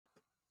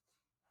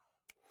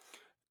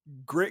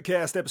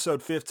Gritcast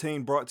episode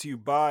 15 brought to you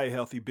by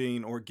Healthy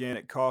Bean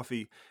Organic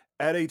Coffee.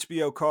 At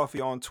HBO Coffee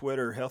on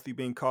Twitter,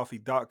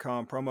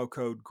 healthybeancoffee.com, promo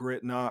code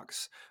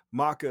GritKnox,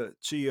 Maca,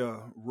 Chia,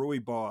 Rui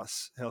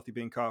Boss, Healthy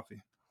Bean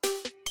Coffee.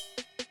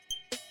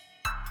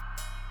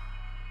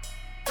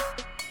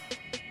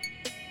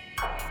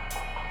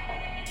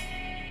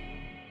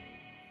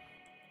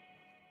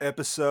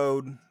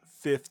 Episode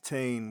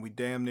 15. We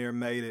damn near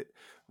made it.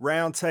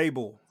 Round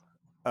table.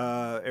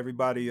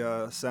 Everybody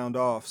sound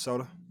off.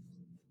 Soda?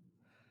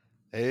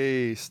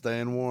 Hey,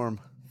 staying warm.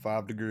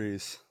 5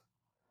 degrees.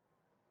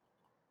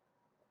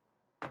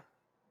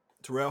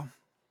 Terrell?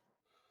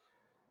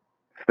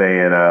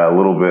 Staying a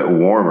little bit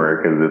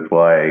warmer because it's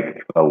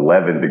like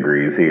 11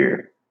 degrees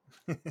here.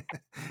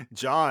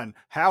 John,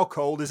 how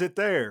cold is it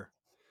there?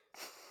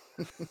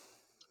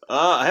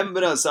 I haven't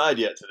been outside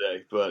yet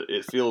today, but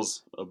it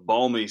feels a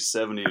balmy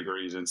 70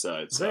 degrees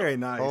inside. So. Very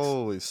nice.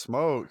 Holy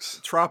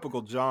smokes.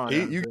 Tropical John.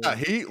 Heat, you got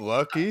heat,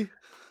 Lucky.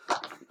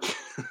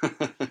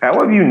 How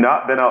have you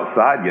not been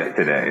outside yet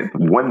today? It's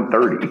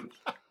 1:30.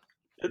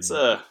 It's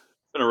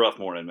been a rough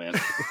morning, man.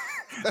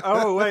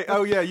 Oh wait,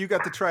 oh yeah, you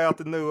got to try out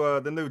the new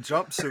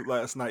jumpsuit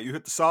last night. You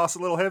hit the sauce a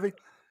little heavy.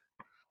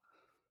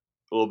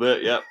 A little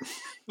bit, yep.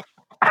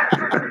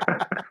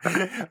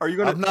 Are you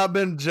gonna? I've not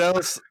been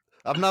jealous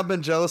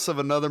of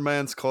another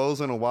man's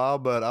clothes in a while,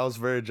 but I was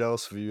very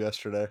jealous of you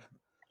yesterday.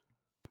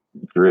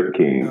 Drip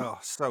King. Oh,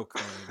 so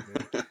clean,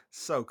 dude.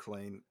 So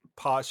clean.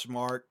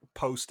 Poshmark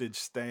postage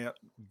stamp.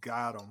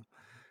 Got him.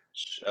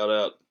 Shout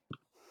out.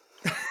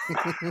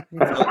 Feel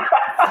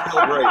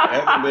great.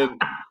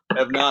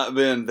 Have not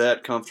been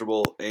that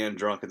comfortable and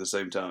drunk at the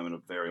same time in a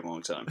very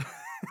long time.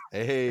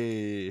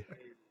 Hey.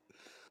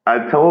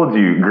 I told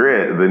you,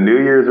 Grit, the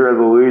New Year's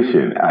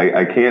resolution.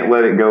 I can't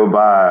let it go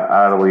by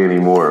idly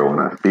anymore. When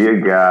I see a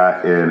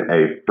guy in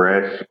a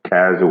fresh,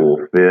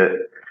 casual fit,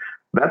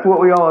 that's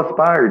what we all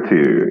aspire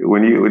to.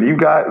 When you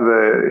got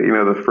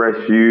the fresh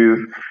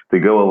shoes to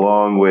go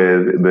along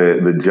with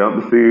the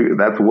jumpsuit,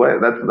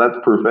 that's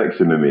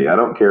perfection to me. I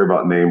don't care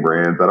about name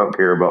brands. I don't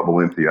care about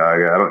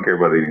Balenciaga. I don't care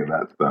about any of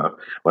that stuff.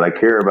 What I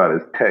care about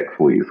is tech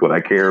fleece. What I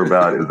care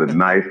about is a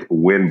nice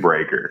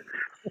windbreaker.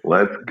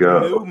 Let's go.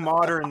 The new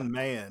modern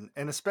man,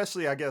 and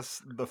especially, I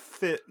guess, the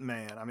fit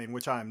man. I mean,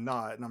 which I'm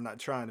not, and I'm not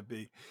trying to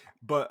be.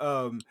 But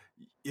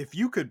if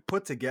you could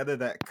put together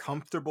that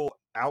comfortable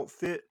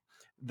outfit,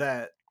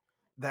 that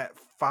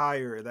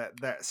fire,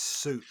 that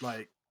suit,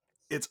 like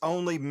it's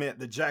only meant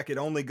the jacket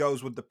only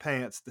goes with the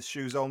pants, the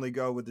shoes only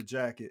go with the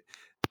jacket.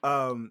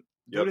 Dude,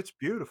 it's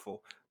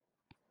beautiful.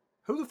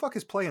 Who the fuck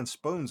is playing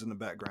spoons in the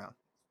background?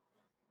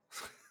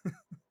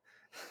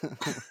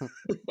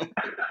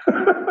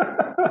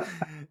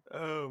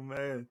 Oh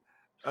man.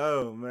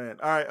 All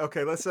right,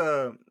 okay, let's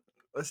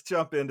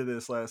jump into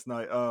this last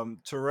night.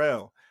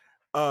 Terrell,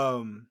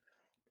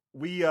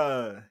 we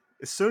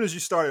as soon as you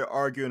started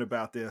arguing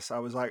about this, I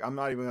was like, I'm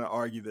not even going to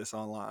argue this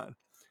online.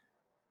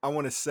 I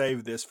want to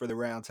save this for the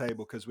round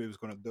table because we was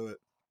going to do it.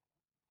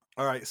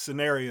 All right,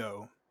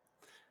 scenario.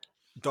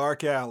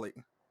 Dark Alley.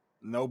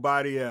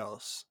 Nobody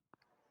else.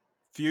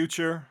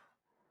 Future.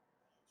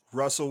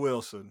 Russell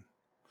Wilson.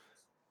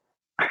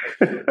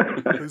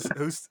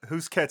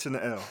 Who's catching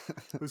the L?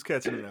 Who's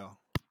catching the L?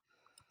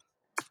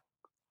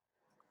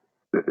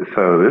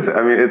 So it's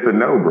a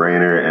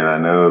no-brainer, and I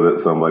know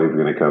that somebody's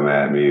going to come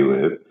at me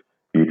with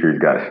Future's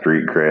got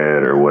street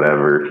cred or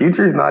whatever.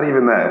 Future's not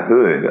even that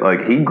hood.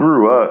 Like, he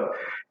grew up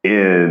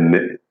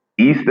in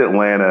East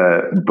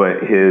Atlanta,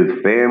 but his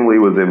family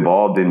was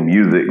involved in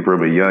music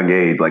from a young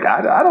age. Like,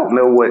 I don't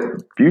know what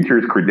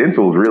Future's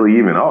credentials really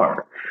even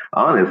are,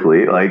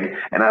 honestly. Like,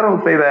 and I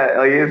don't say that,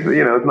 like,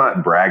 it's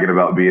not bragging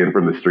about being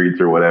from the streets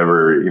or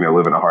whatever,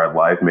 living a hard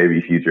life.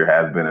 Maybe Future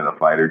has been in a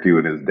fight or two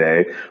in his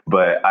day,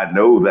 but I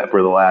know that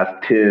for the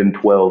last 10,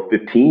 12,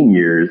 15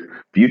 years,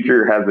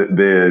 Future hasn't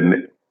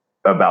been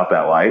about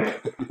that life.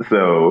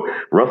 So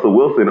Russell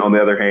Wilson, on the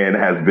other hand,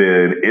 has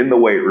been in the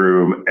weight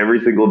room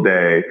every single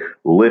day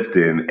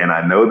lifting. And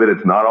I know that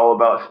it's not all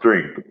about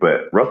strength,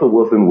 but Russell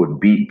Wilson would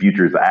beat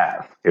Future's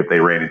ass if they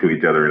ran into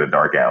each other in a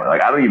dark alley.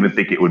 Like, I don't even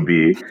think it would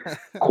be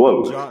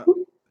close. John,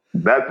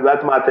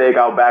 that's my take.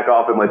 I'll back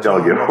off and let y'all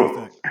John, get what do you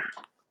on. think?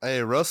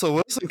 Hey, Russell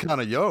Wilson kind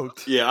of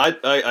yoked. Yeah, I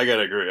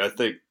gotta agree. I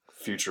think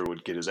Future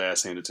would get his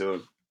ass handed to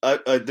him.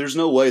 There's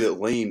no way that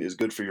lean is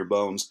good for your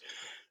bones.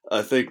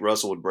 I think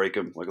Russell would break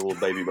him like a little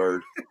baby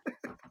bird.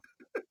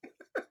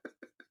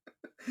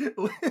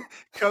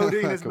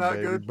 Codeine is Like not a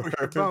baby good for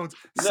your bird. bones.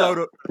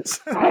 No.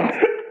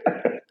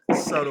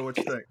 Soda, what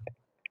you think?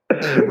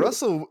 Hey,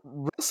 Russell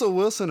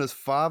Wilson is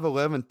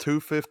 5'11",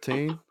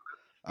 215.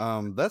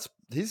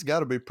 He's got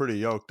to be pretty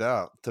yoked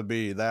out to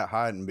be that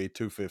height and be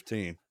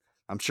 215.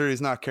 I'm sure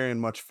he's not carrying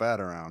much fat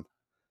around.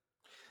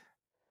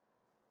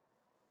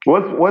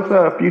 What's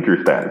Future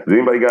stats? Does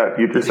anybody got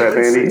Future He's like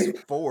stats handy?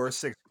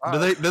 6'4",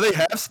 6'5". Do they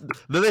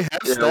have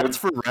Yeah, stats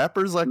for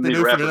rappers like they need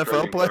do for rapper NFL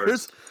trading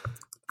players? cards.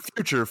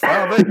 Future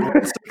 5'8",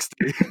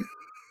 160.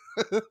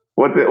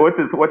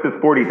 What's his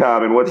 40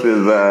 time and what's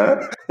his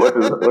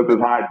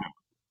height?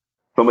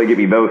 Somebody give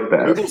me those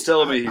stats. Google's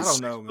telling me I he's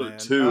don't know, man.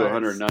 6'2", All right.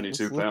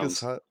 192 Let's look his pounds.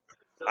 height.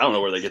 I don't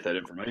know where they get that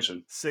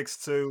information.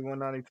 6'2",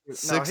 192. No,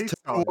 6'2", he's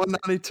taller.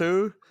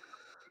 192.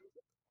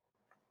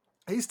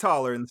 He's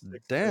taller than 6'2".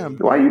 Damn.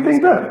 Why Yeah, you he's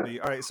think gotta that? be.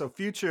 All right, so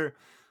Future,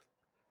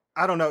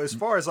 I don't know. As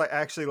far as like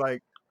actually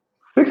like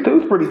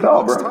 6'2" is pretty he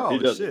tall, looks bro. tall He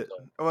as does shit. look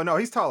tall. Oh no,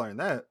 he's taller than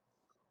that.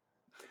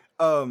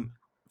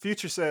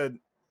 Future said,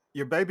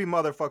 "Your baby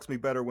mother fucks me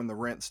better when the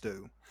rents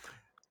do."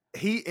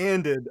 He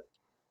ended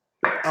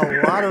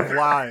a lot of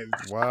lives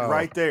Wow.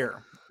 right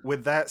there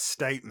with that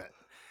statement.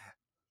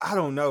 I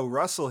don't know,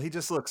 Russell. He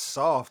just looks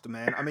soft,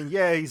 man. I mean,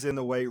 yeah, he's in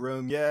the weight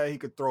room. Yeah, he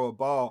could throw a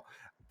ball.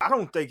 I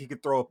don't think he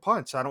could throw a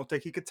punch. I don't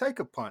think he could take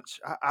a punch.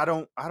 I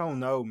don't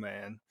know,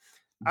 man.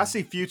 I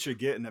see Future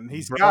getting him.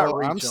 He's got Bro,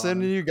 reach on him.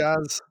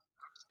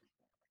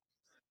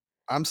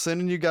 I'm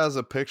sending you guys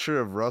a picture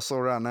of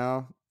Russell right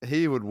now.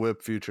 He would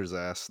whip Future's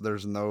ass.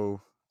 There's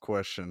no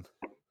question.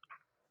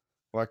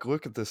 Like,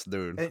 look at this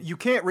dude. And you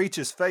can't reach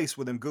his face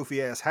with them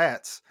goofy ass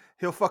hats.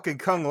 He'll fucking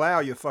Kung Lao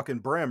your fucking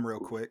brim real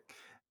quick.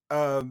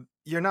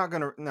 You're not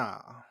gonna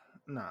no.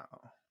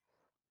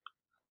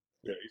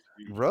 Yeah,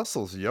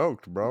 Russell's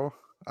yoked, bro.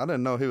 I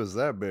didn't know he was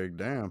that big.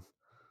 Damn.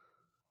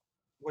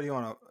 What do you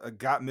want, a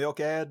got milk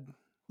ad?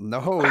 No,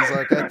 he's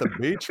like at the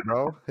beach,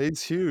 bro.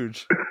 He's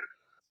huge.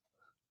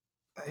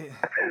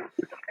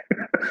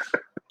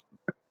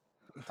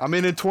 I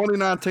mean, in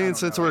 2019,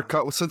 since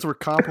we're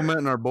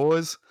complimenting our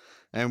boys,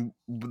 and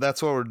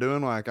that's what we're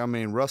doing. Like, I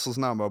mean, Russell's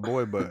not my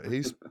boy, but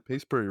he's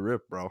pretty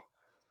ripped, bro.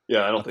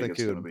 Yeah, I don't I think think it's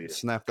he going to would be a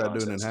snap that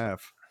dude in contest.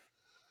 half.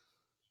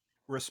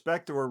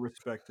 Respect or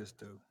respect this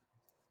dude.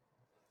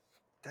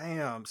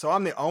 Damn. So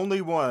I'm the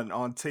only one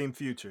on Team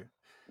Future.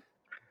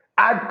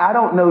 I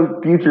don't know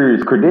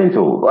Future's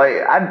credentials. Like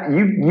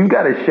you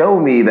got to show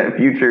me that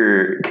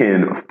Future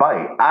can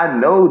fight. I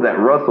know that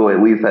Russell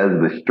at least has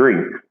the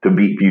strength to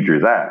beat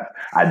Future's ass.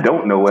 I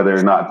don't know whether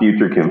or not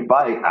Future can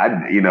fight. I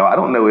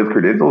don't know his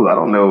credentials. I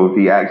don't know if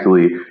he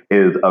actually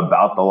is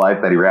about the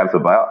life that he raps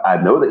about.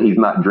 I know that he's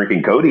not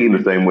drinking codeine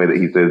the same way that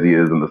he says he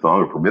is in the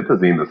song, or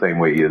promethazine the same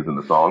way he is in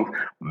the songs.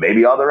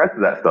 Maybe all the rest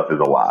of that stuff is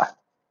a lie.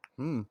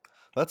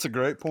 That's a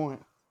great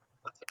point.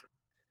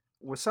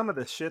 With some of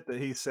the shit that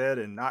he said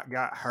and not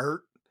got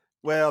hurt,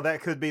 well,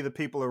 that could be the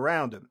people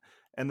around him.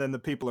 And then the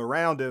people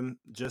around him,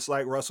 just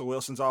like Russell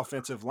Wilson's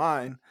offensive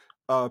line,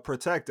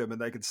 protect him,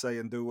 and they could say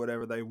and do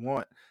whatever they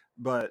want.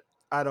 But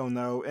I don't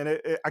know. And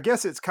I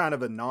guess it's kind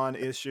of a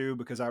non-issue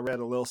because I read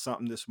a little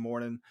something this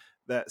morning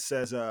that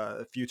says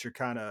Future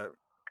kind of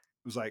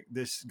was like,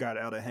 this got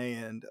out of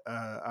hand.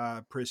 I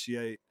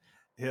appreciate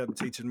him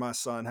teaching my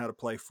son how to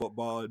play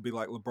football. It'd be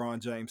like LeBron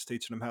James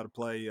teaching him how to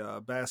play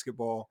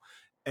basketball.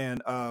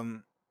 And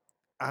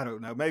I don't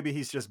know. Maybe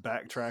he's just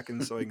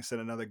backtracking so he can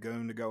send another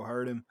goon to go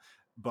hurt him.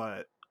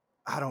 But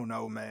I don't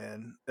know,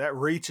 man. That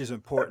reach is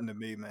important to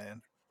me,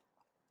 man.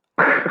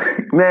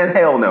 Man,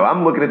 hell no.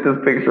 I'm looking at this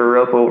picture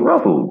of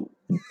Russell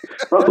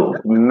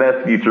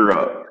messed Future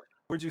up.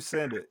 Where'd you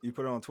send it? You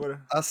put it on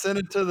Twitter? I sent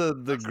it to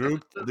the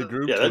group. The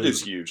group. Yeah, that tweet.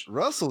 dude's huge.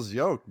 Russell's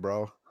yoked,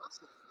 bro.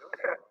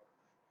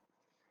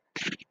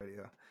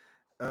 Yeah.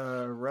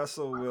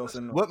 Russell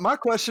Wilson. What my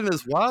question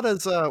is, why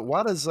does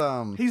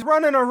he's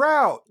running a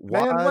route,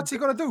 man? why- What's he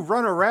gonna do?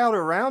 Run a route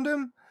around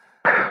him?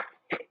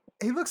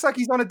 He looks like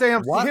he's on a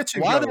damn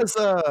hitching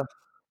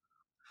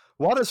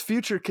why does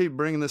Future keep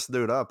bringing this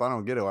dude up? I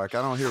don't get it. Like,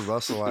 I don't hear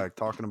Russell like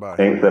talking about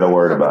Ain't him. said a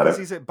word about because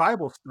it. he's at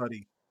Bible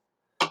study.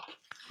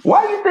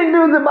 Why do you think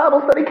dudes in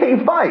Bible study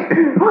can't fight?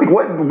 Like,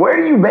 where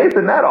are you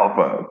basing that off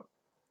of?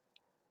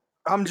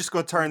 I'm just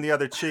gonna turn the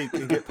other cheek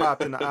and get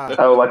popped in the eye.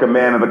 Oh, like a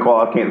man of the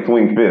cloth can't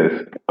swing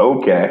fist.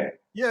 Okay.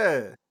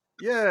 Yeah.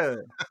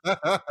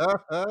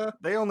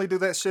 They only do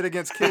that shit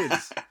against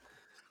kids.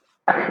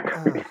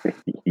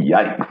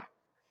 Yikes.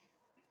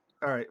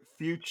 All right,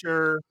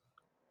 Future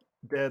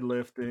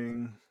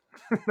deadlifting.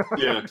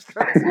 Yeah. That's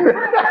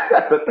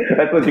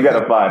what you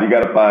gotta find. You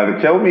gotta find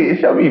it. Show me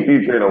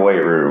Future in a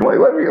weight room. Like,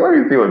 let me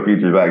see what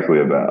Future's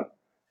actually about.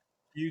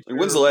 Future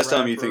When's the last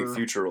time you think rapper,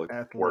 Future worked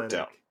out?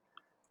 athletic.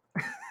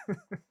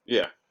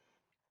 Yeah.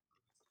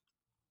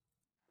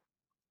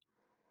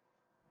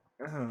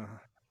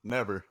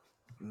 Never.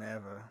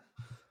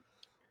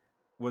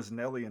 Was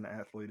Nelly an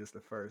athlete is the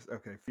first.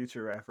 Okay,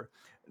 Future rapper.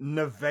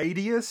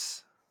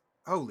 Nevadius.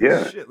 Holy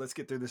Yeah. shit, let's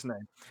get through this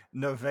name.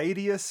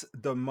 Nevadius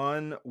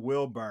Damon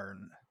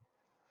Wilburn.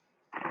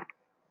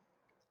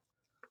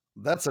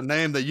 That's a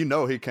name that you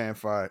know he can't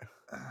fight.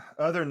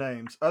 Other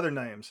names.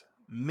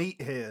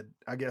 Meathead,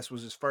 I guess,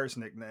 was his first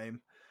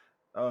nickname.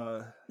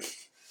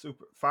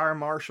 Super Fire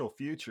Marshal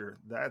Future.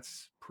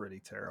 That's pretty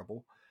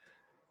terrible.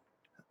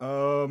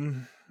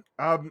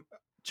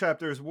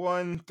 Chapters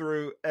 1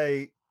 through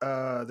 8.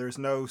 There's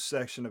no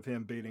section of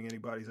him beating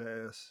anybody's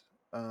ass.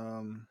 I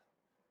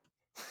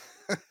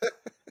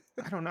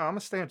don't know. I'm gonna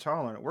stand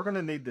tall on it. We're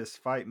gonna need this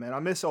fight, man. I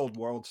miss old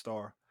World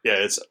Star. Yeah,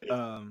 it's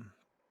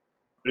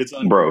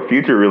Bro,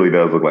 Future really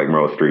does look like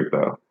Meryl Streep,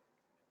 though.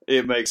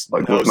 It makes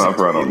Like, no let's not sense.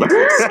 front He him. looks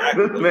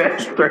exactly This like man Meryl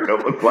Streep. straight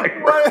up looks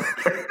like What?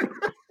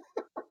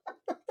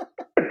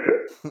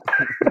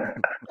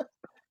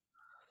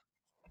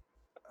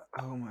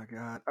 Oh my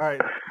god! All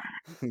right.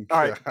 Could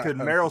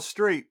God. Meryl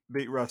Streep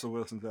beat Russell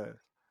Wilson's ass?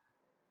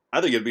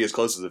 I think it'd be as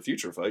close as the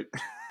Future fight.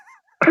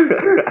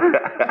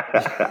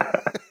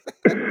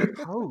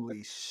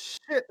 Holy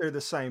shit! They're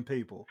the same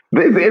people.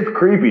 It's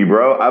creepy,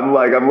 bro. I'm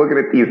looking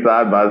at these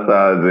side by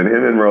sides, and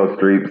him and Meryl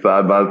Streep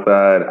side by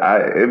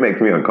side. It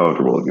makes me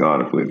uncomfortable, to be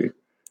honest with you.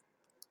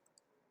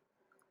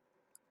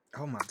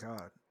 Oh my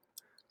god!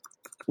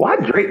 Why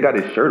Drake got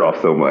his shirt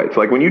off so much?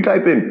 Like when you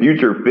type in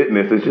future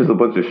fitness, it's just a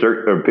bunch of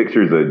shirt or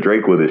pictures of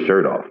Drake with his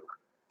shirt off.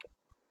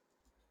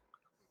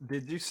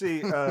 Did you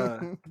see?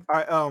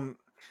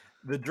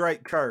 The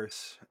Drake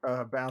curse.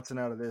 Bouncing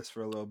out of this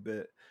for a little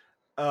bit.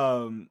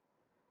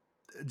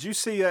 Did you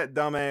see that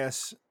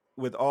dumbass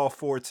with all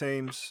four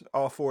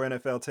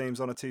NFL teams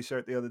on a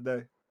T-shirt the other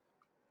day?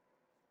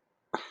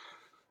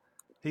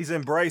 He's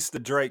embraced the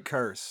Drake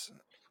curse.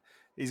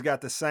 He's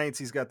got the Saints,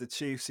 he's got the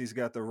Chiefs, he's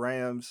got the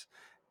Rams,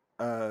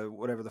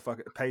 whatever the fuck,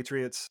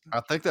 Patriots.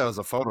 I think that was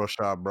a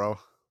Photoshop, bro.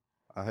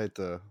 I hate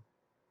to.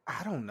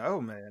 I don't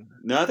know, man.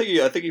 No, I think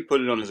he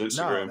put it on his No,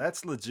 Instagram.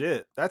 that's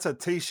legit. That's a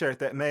T-shirt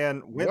that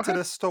man went to What?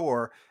 the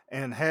store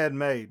and had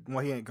made. Well,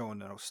 he ain't going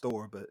to no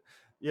store, but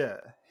yeah,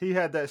 he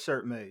had that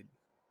shirt made.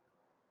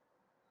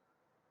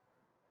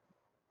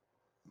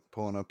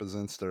 Pulling up his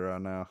Insta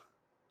right now.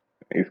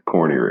 He's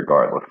corny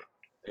regardless.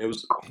 It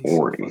was He's so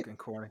Corny. fucking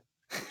corny.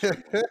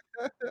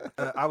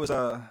 I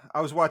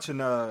was watching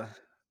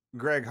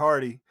Greg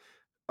Hardy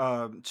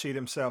cheat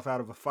himself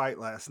out of a fight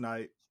last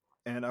night,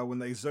 and when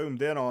they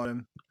zoomed in on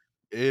him,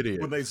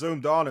 Idiot. this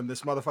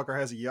motherfucker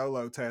has a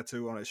YOLO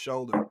tattoo on his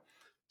shoulder.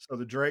 So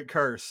the Drake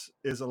curse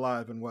is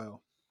alive and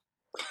well.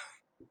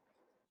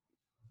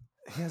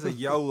 He has a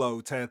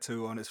YOLO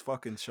tattoo on his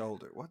fucking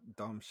shoulder. What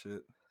dumb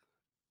shit.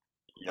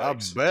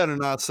 yikes. I better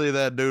not see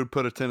that dude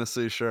put a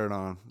Tennessee shirt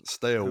on.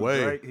 Stay Who,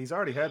 away. Drake? He's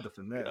already had the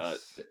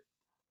finesse.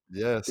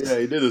 Yes. Yeah,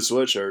 he did the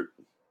sweatshirt.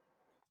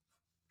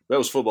 That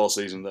was football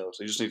season though,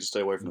 so you just need to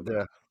stay away from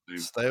Yeah. the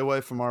Stay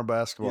away from our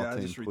basketball Yeah, I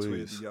team, just retweeted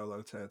please. the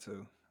YOLO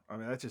tattoo. I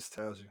mean, that just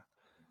tells you.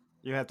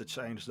 You have to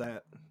change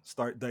that.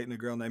 Start dating a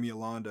girl named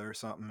Yolanda or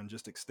something and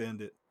just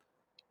extend it.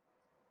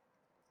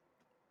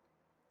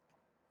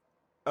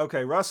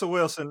 Okay, Russell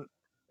Wilson.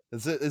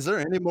 Is there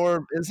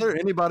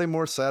anybody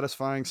more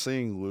satisfying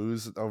seeing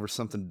lose over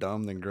something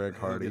dumb than Greg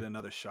He'll Hardy? get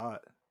another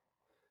shot.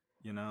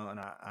 And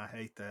I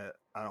hate that.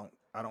 I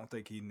don't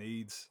think he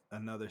needs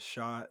another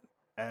shot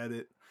at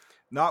it.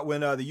 Not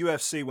when the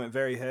UFC went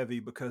very heavy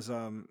because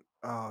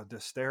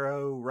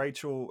Destero,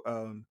 Rachel,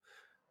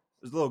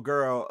 this little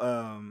girl,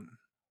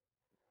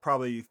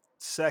 probably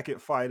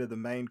second fight of the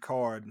main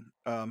card,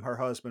 her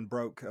husband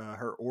broke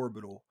her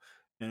orbital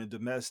in a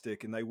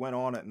domestic, and they went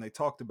on it and they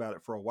talked about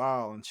it for a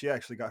while, and she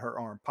actually got her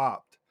arm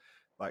popped,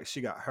 like she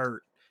got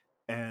hurt,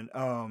 and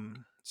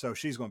so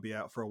she's going to be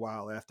out for a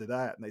while after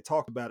that. And they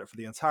talked about it for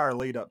the entire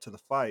lead up to the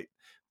fight,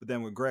 but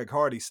then when Greg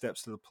Hardy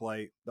steps to the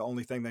plate, the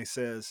only thing they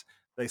said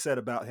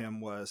about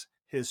him was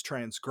his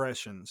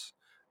transgressions.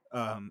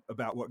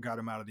 About what got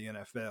him out of the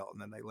NFL,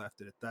 and then they left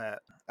it at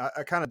that.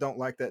 I kind of don't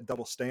like that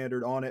double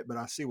standard on it, but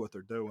I see what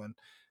they're doing.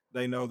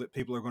 They know that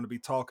people are going to be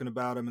talking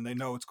about him, and they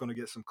know it's going to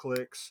get some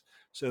clicks,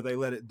 so they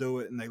let it do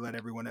it, and they let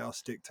everyone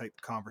else dictate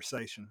the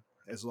conversation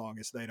as long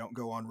as they don't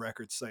go on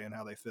record saying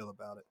how they feel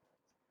about it.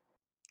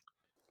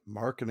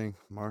 Marketing.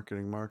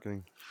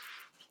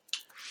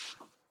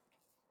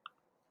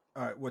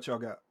 All right, what y'all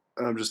got?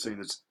 I'm just seeing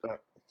this.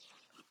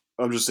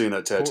 I'm just seeing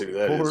that tattoo.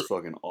 That is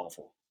fucking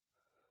awful.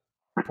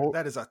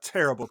 That is a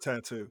terrible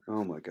tattoo.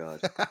 Oh my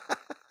god.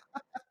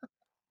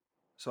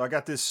 So I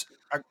got this.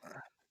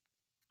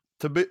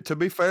 To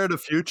be fair to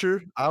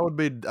Future, I would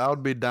be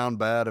down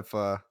bad if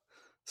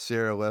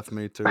Sierra left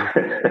me too.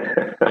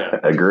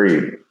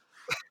 Agreed.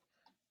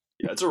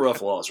 Yeah, it's a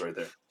rough loss right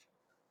there.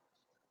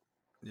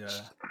 Yeah.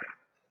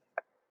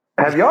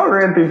 Have y'all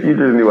ran through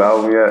Future's new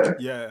album yet?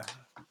 Yeah.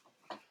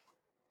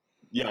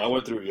 Yeah, I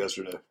went through it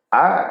yesterday.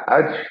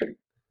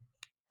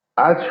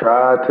 I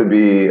try to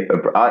be.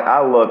 I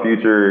love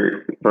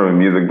Future from a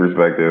music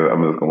perspective.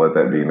 I'm just gonna let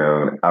that be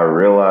known. I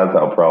realize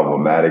how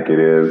problematic it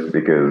is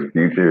because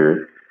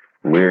Future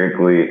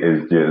lyrically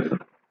is just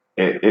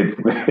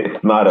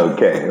it's not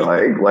okay.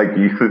 Like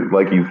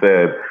you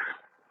said,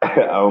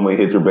 I only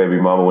hit your baby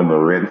mama when the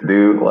rent's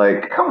due.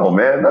 Like, come on,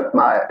 man, that's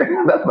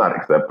not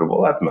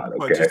acceptable. That's not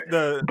But okay. just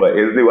But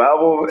his new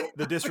album,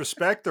 the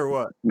disrespect or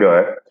what? go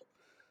ahead.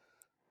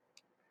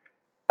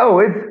 Oh,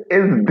 have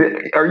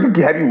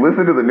you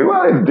listened to the new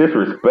album? It's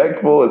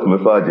disrespectful, it's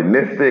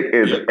misogynistic,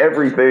 it's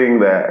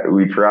everything that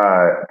we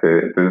try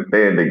to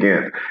stand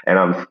against. And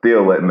I'm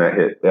still letting that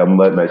hit. I'm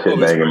letting that shit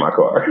bang in my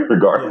car,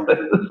 regardless.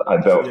 I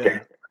don't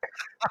care.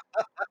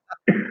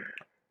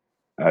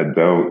 I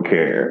don't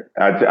care.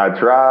 I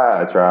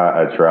try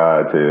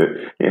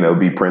to,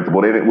 be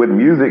principled in it with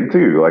music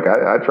too. Like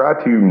I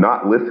try to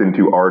not listen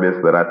to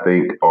artists that I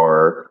think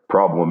are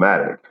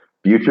problematic.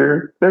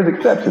 Future, there's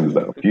exceptions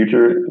though.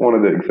 Future, one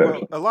of the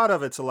exceptions. Well, a lot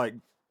of it's a lot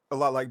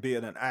like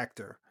being an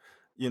actor.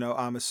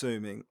 I'm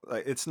assuming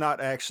like it's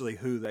not actually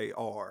who they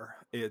are.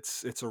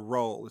 It's a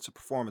role. It's a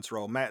performance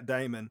role. Matt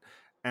Damon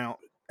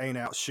ain't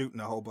out shooting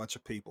a whole bunch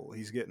of people.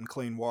 He's getting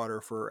clean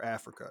water for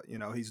Africa.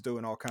 He's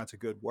doing all kinds of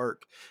good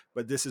work.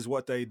 But this is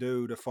what they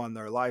do to fund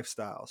their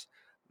lifestyles.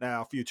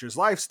 Now, Future's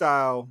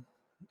lifestyle,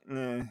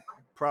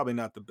 probably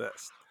not the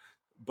best.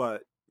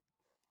 But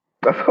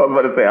that's what I was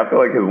about to say. I feel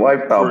like his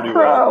lifestyle Pretty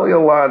well. probably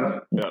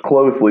aligns Yeah.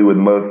 closely with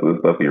most of the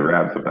stuff he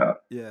raps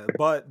about. yeah,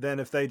 but then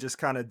if they just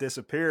kind of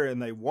disappear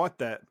and they want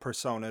that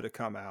persona to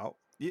come out,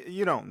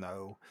 you don't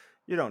know.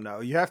 You don't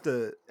know.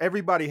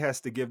 Everybody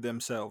has to give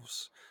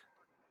themselves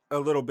a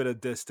little bit of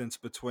distance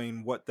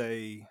between what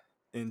they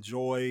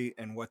enjoy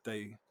and what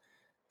they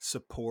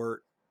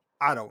support.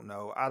 I don't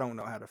know. I don't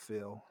know how to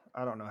feel.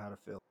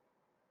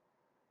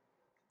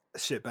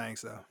 Shit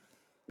bangs though.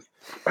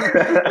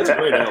 That's a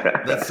great album.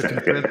 That's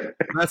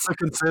the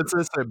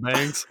consensus. It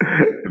bangs.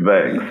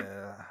 Bangs.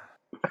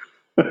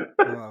 Yeah.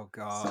 Oh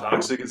god.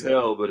 Toxic as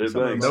hell, but it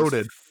Some of the bangs. most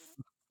Noted.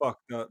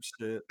 fucked up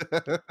shit.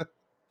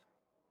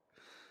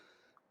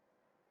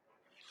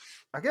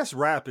 I guess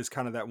rap is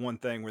kind of that one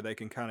thing where they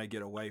can kind of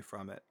get away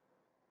from it.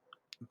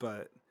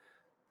 But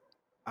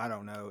I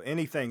don't know.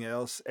 Anything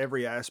else,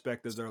 every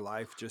aspect of their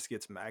life just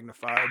gets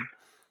magnified.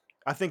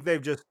 I think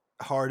they've just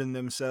hardened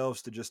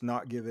themselves to just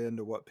not give in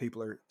to what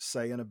people are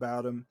saying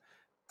about them.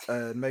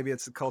 Maybe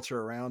it's the culture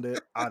around it.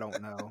 I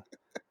don't know.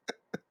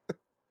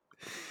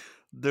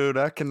 Dude,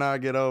 I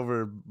cannot get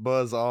over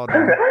Buzz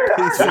Aldrin.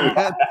 piecing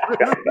that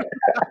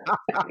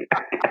through.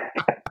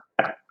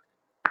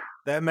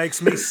 That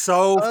makes me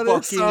so I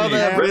just fucking saw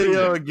that happy.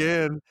 video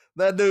again.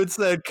 That dude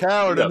said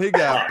coward He and he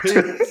got got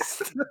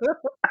pissed.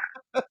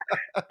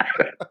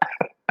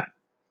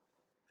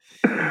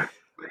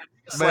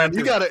 Man,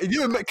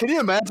 can you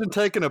imagine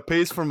taking a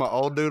piece from an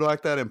old dude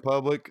like that in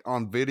public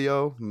on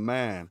video?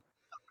 Man,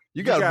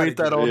 you got to gotta beat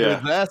that get old it.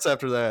 dude's ass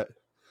after that.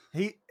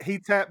 He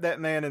tapped that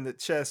man in the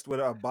chest with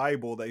a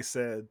Bible, they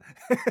said.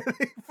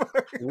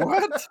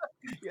 What?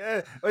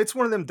 Yeah, it's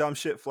one of them dumb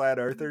shit flat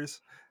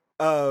earthers.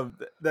 That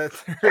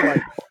they're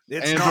like,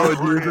 it's Android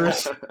not real.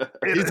 users.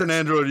 He's an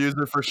Android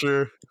user for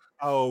sure.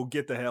 Oh,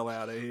 get the hell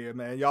out of here,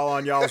 man! Y'all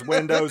on y'all's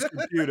Windows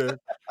computer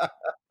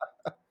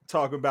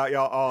talking about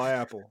y'all all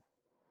Apple.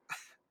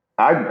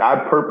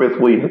 I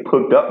purposely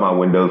hooked up my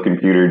Windows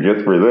computer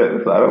just for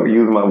this. I don't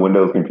use my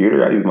Windows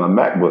computer. I use my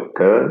MacBook,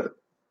 cuz.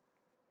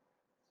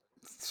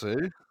 See?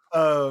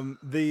 Oh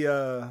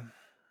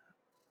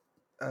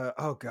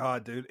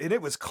god, dude, and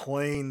it was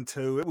clean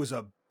too. It was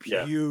a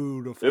Yeah.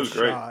 beautiful It was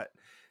great. shot.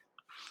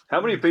 How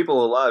many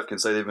people alive can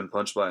say they've been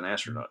punched by an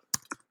astronaut?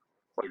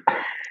 Like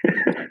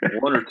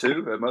one or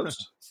two at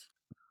most.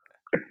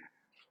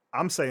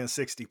 I'm saying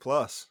 60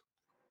 plus.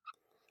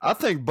 I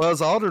think Buzz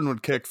Aldrin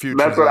would kick Future's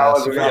That's what I ass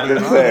was if he about did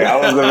to not. say. I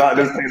was about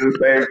to say the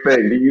same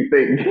thing. Do you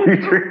think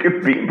Future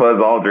could beat Buzz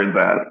Aldrin's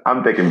ass?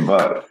 I'm taking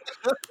Buzz.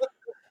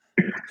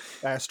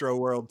 Astro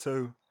World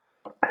too.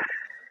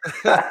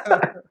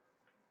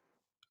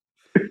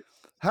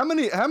 How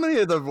many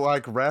of the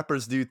like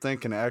rappers do you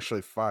think can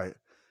actually fight?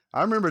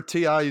 I remember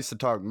T.I. used to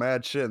talk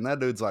mad shit, and that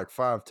dude's like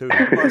 5'2".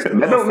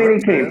 That don't mean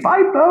he can't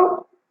fight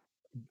though.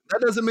 That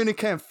doesn't mean he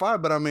can't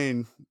fight, but I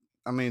mean,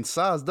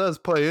 size does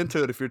play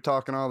into it if you're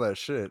talking all that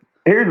shit.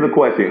 Here's the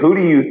question: who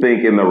do you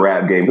think in the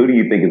rap game? Who do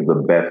you think is the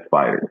best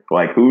fighter?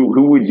 Like who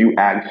would you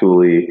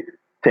actually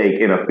take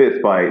in a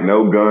fist fight?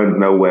 No guns,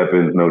 no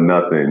weapons, no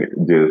nothing.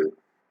 Just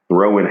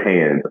throwing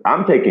hands.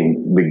 I'm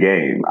taking the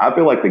game. I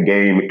feel like the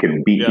game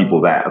can beat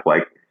people's ass.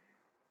 Like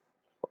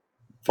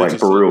 50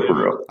 for real, for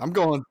real. I'm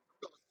going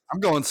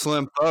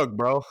Slim Thug,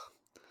 bro.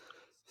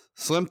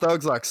 Slim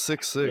Thug's like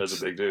 6'6".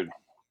 That's a big dude.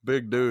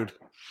 Big dude.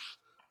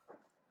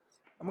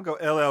 I'm gonna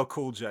go LL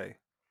Cool J.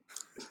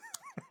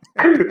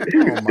 Is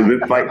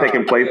this fight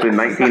taking place in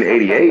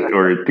 1988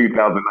 or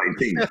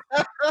 2019?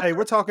 Hey,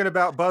 we're talking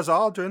about Buzz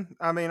Aldrin.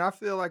 I mean, I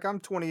feel like I'm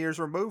 20 years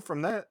removed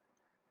from that.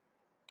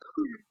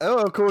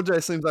 LL Cool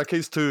J seems like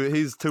he's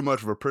too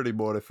much of a pretty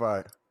boy to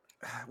fight.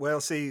 Well,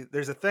 see,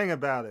 there's a thing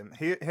about him.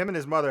 Him and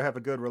his mother have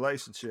a good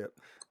relationship,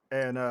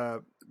 and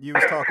you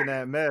was talking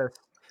that mess,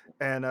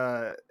 and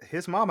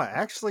his mama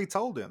actually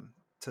told him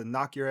to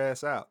knock your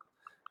ass out.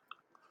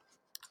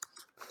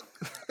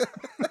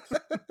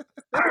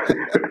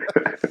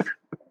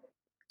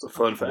 It's a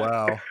fun fact.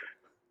 Wow.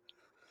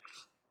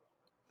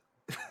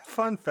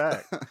 Fun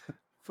fact.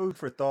 Food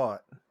for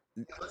thought.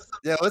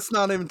 Yeah, let's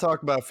not even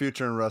talk about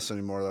Future and Russ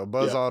anymore, though.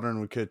 Buzz Aldrin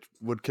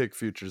would kick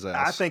Future's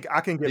ass. I think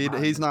I can get.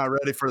 He's not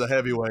ready for the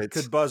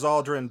heavyweights. Could Buzz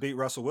Aldrin beat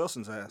Russell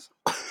Wilson's ass?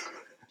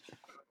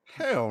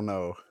 Hell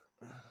no.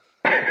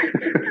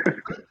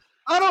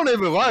 I don't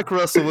even like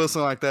Russell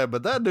Wilson like that,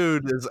 but that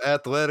dude is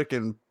athletic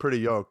and pretty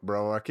yoked,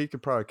 bro. Like he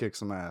could probably kick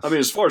some ass. I mean,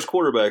 as far as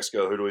quarterbacks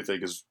go, who do we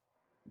think is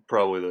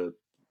probably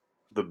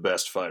the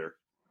best fighter?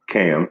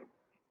 Cam.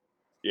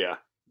 Yeah.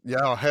 Yeah,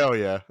 oh, hell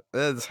yeah.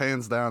 That's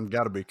hands down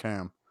got to be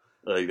Cam.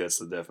 I think that's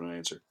the definite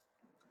answer.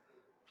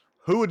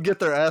 Who would get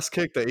their ass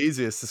kicked the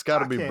easiest? It's got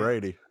to be can't.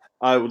 Brady.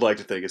 I would like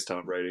to think it's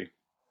Tom Brady.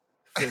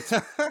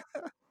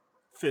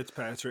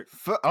 Fitzpatrick.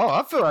 Oh,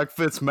 I feel like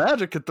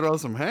Fitzmagic could throw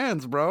some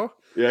hands, bro.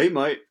 Yeah, he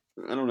might.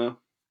 I don't know.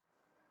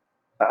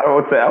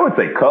 I would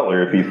say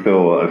Cutler, if he's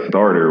still a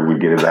starter,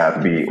 would get his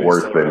ass beat He's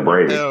worse still than around there.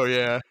 Brady. Hell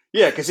yeah.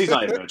 Yeah, because he's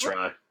not even going to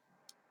try.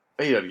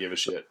 He doesn't give a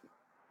shit.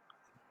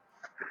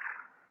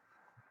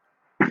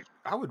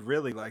 I would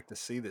really like to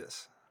see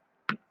this.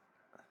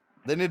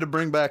 They need to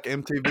bring back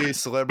MTV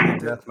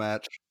Celebrity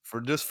Deathmatch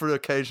for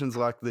occasions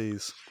like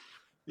these.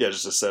 Yeah,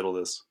 just to settle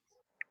this.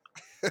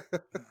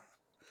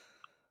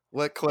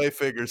 Let Clay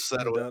figures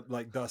settle it. End up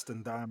like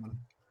Dustin Diamond.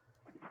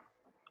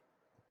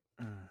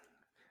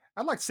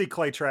 I'd like to see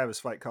Clay Travis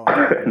fight Colin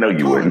Kaepernick. No,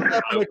 you wouldn't.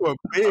 Kaepernick would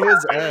beat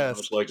his I ass.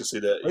 would like to see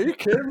that. Are you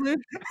kidding me?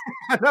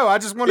 No, I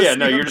just want to. Yeah, see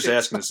no, him you're just get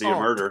asking to see a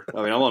stomped. murder.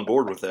 I mean, I'm on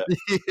board with that.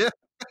 Yeah.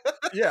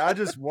 Yeah, I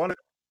just want to.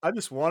 I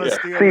just want to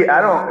Yeah. see. See,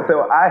 I don't.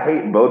 So I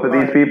hate both of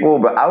these people,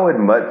 but I would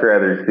much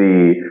rather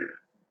see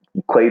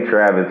Clay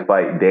Travis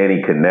fight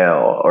Danny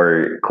Cannell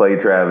or Clay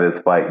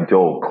Travis fight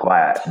Joel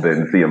Klatt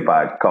than see him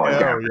fight Colin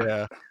Hell Kaepernick.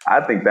 yeah.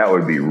 I think that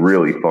would be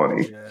really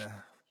funny. Yeah.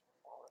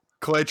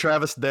 Clay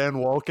Travis, Dan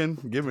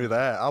Walken. Give me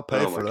that. I'll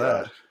pay Oh for my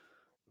that. God.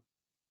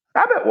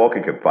 I bet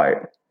Walken could fight.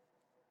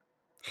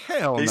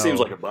 Hell He no. seems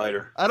like a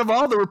biter. Out of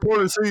all the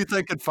reporters, who you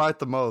think could fight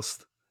the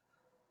most?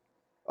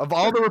 Of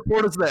all the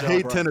reporters that John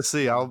hate Bryce.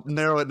 Tennessee, I'll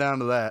narrow it down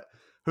to that.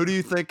 Who do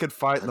you think could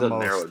fight It the doesn't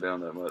narrow most? it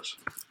down that much.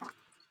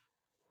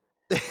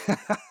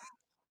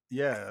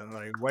 Yeah,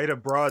 like way to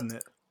broaden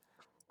it.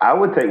 I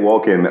would take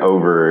Walken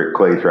over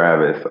Clay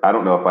Travis. I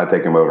don't know if I'd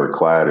take him over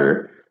Klatt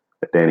or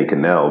Danny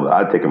Cannell, but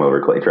I'd take him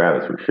over Clay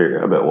Travis for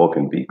sure. I bet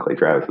Walken beat Clay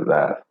Travis's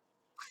ass.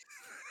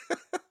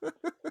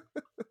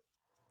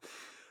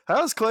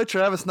 How has Clay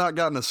Travis not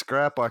gotten a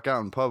scrap like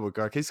out in public?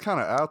 Like he's kind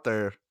of out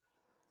there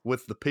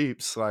with the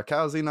peeps. Like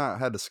how has he not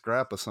had to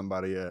scrap with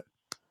somebody yet?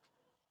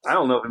 I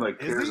don't know if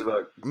anybody Is cares he?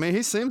 about. I mean,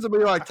 he seems to be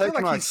like I feel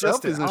taking like like he's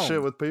just at selfies and shit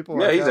home. with people.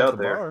 Yeah, like he's out out at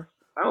the there. bar.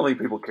 I don't think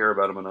people care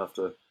about him enough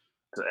to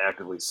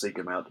actively seek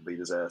him out to beat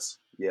his ass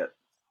yet.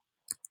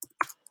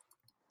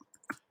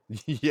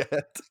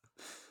 Yet.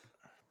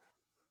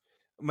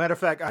 Matter of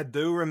fact, I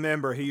do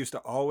remember he used to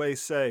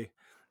always say,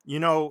 "You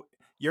know,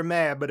 you're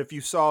mad, but if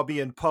you saw me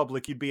in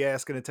public, you'd be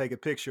asking to take a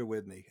picture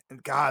with me."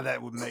 And God,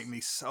 that would make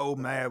me so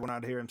mad when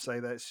I'd hear him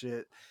say that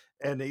shit.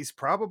 And he's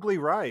probably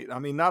right. I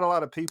mean, not a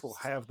lot of people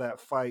have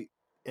that fight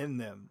in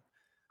them.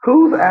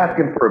 Who's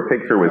asking for a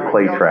picture with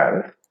Clay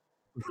Travis?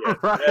 Yeah,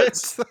 Right.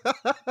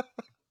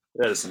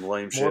 that is some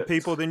lame More shit.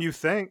 people than you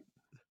think.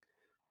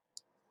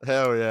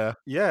 Hell yeah.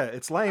 Yeah,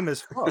 it's lame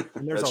as fuck.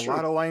 And there's That's a true.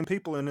 lot of lame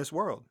people in this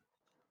world.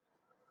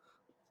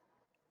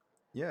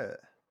 Yeah.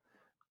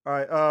 All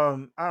right.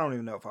 I don't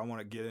even know if I want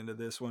to get into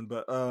this one,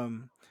 but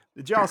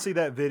did y'all see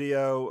that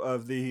video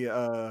of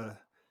the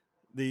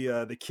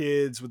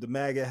kids with the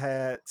MAGA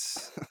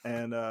hats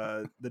and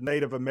the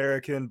Native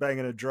American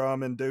banging a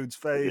drum in dude's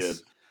face? did.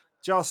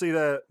 Did y'all see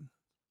that?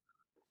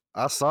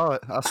 I saw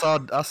it.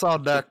 I saw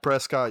Dak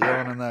Prescott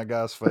yelling in that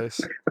guy's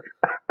face.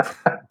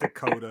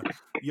 Dakota,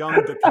 young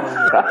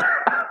Dakota.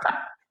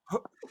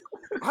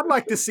 I'd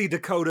like to see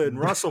Dakota and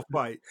Russell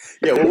fight.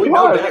 Yeah, well, we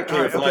know Dak All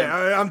can't right, okay,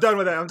 fight. I'm done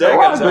with that. Dak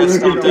Well, got so his you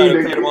ass can stomped out see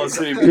of Panama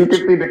City you Beach.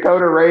 can see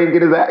Dakota Rain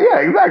get his ass. Yeah,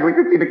 exactly. You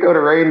can see Dakota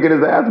Rain get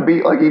his ass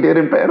beat like he did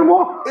in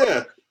Panama.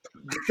 Yeah.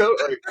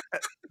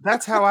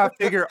 That's how I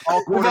figure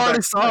all We've already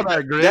quarterbacks saw fight.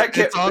 that, Greg. Dak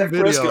It's on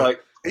video. Prescott,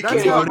 he That's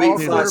can't how even beat all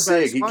Fly quarterbacks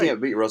Sig. He fight.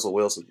 can't beat Russell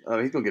Wilson. I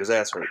mean, he's going to get his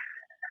ass hurt.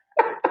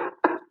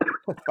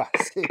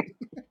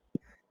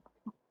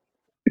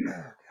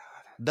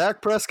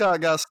 Dak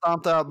Prescott got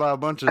stomped out by a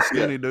bunch of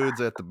skinny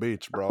dudes at the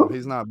beach, bro.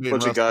 He's not A beating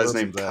bunch of Russell guys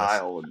Wilson's named ass.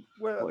 Kyle and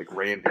Well, like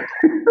Randy.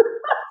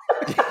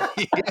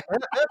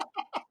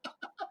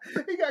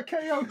 he got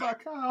KO'd by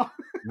Kyle.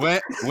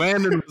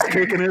 Landon was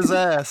kicking his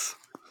ass.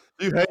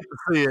 You hate to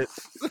see it.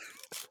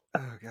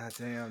 Oh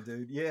goddamn,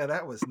 dude! Yeah,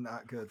 that was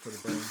not good for the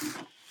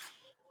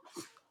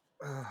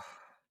Browns.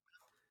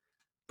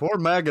 Poor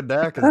MAGA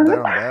Dak is down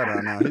bad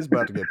right now. He's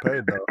about to get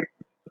paid though.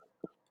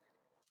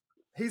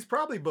 He's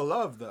probably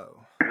beloved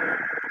though.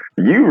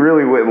 You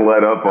really wouldn't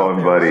let up Out on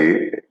there,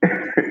 Buddy,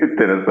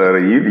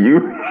 Minnesota.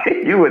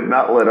 You would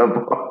not let up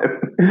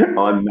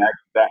on Max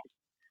Dak.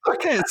 I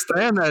can't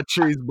stand that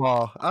cheese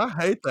ball. I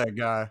hate that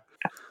guy.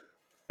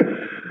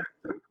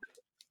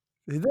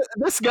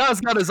 This guy's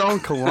got his own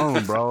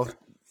cologne, bro.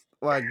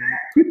 Like,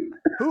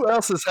 who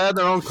else has had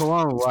their own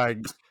cologne? Like,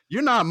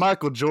 you're not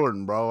Michael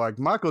Jordan, bro. Like,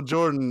 Michael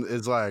Jordan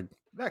is like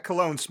That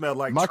cologne smelled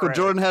like Michael trash.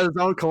 Jordan has his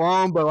own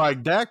cologne, but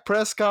like Dak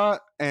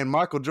Prescott and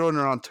Michael Jordan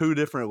are on two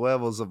different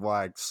levels of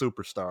like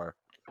superstar.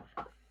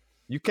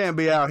 You can't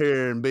be out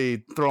here and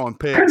be throwing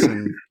picks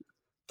and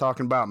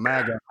talking about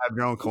MAGA and have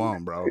your own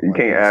cologne, bro. You Like,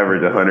 can't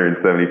average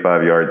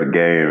 175 yards a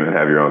game and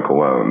have your own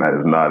cologne. That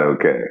is not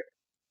okay.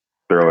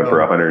 Throwing for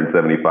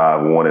 175,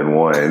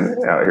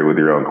 1-1 out here with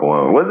your own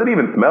cologne. What does it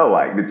even smell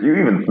like? Did you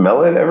even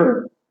smell it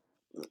ever?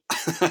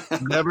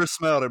 Never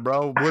smelled it,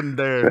 bro. Wouldn't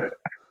dare.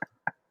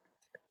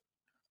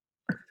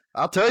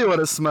 I'll tell you what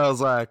it smells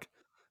like.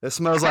 It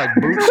smells like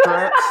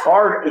bootstraps.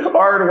 Hard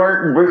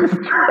work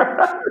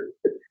bootstraps.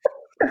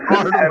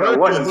 Hard And a work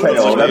one bootstraps.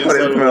 tail. That's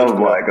what it smells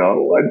like. A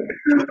one.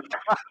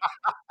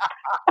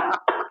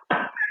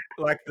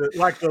 Like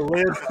the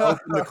lid to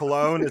open the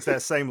cologne is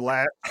that same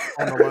latch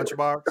on the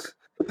lunchbox.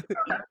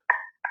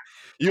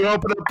 You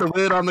open up the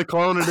lid on the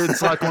clone, and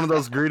it's like one of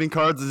those greeting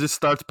cards that just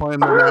starts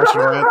playing the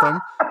national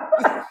anthem.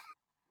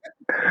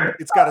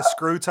 It's got a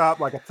screw top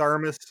like a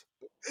thermos.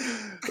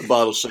 The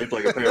bottle's shaped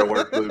like a pair of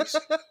work boots.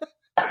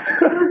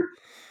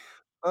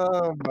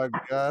 Oh my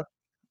god.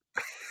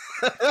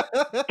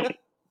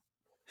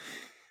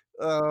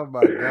 Oh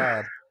my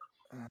god.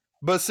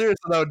 But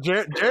seriously though,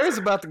 Jerry's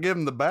about to give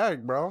him the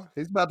bag, bro.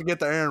 He's about to get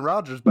the Aaron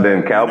Rodgers bag.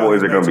 Then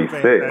Cowboys he's are going to made be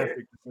some sick.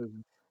 fantastic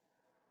decisions.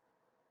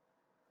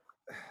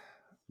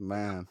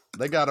 Man,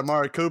 they got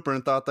Amari Cooper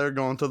and thought they were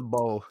going to the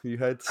bowl. You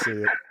hate to see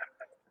it.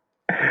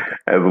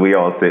 As we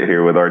all sit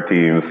here with our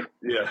teams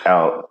Yeah.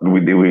 out, we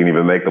didn't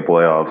even make the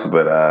playoffs,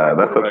 but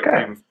that's Quarterback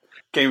okay.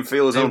 Can't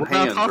feel his Hey, own we're not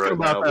hands talking right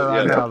about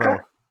now.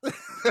 that but right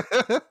yeah.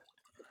 now, though.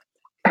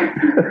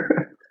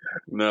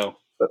 No.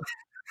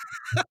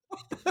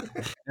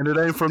 And it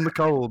ain't from the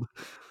cold.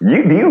 Do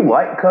you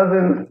like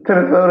Cousins,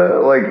 Minnesota?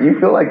 Like, you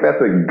feel like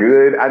that's a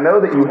good... I know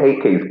that you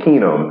hate Case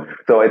Keenum,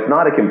 so it's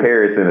not a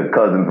comparison of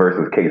Cousins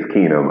versus Case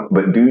Keenum,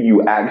 but do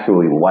you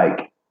actually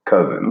like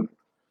Cousins?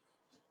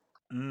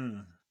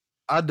 Mm.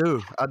 I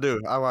do. I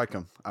like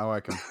him.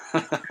 I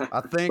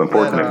think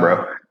Unfortunate,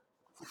 bro.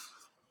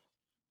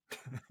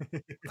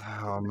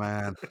 Oh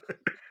man.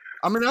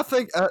 I mean, I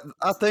think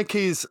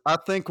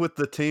with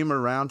the team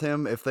around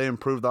him, if they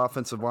improve the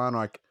offensive line,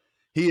 like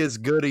he is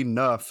good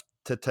enough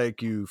to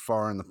take you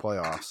far in the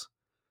playoffs.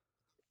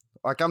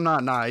 Like I'm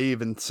not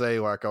naive and say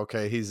like,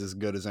 okay, he's as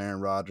good as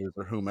Aaron Rodgers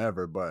or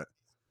whomever, but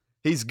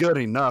he's good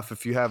enough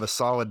if you have a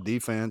solid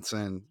defense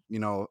and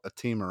a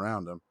team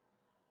around him.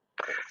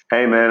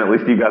 Hey man, at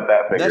least you got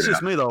that figured That's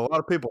just out. me though. A lot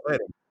of people hate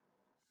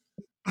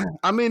him.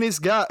 I mean, he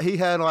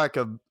had like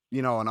an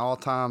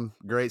all-time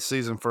great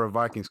season for a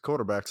Vikings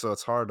quarterback, so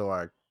it's hard to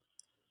like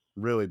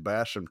really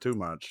bash him too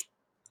much.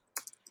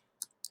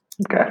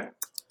 Okay.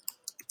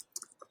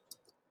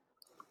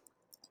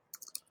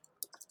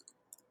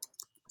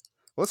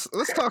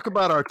 Let's talk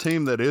about our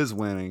team that is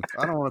winning.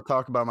 I don't want to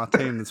talk about my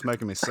team that's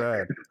making me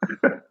sad.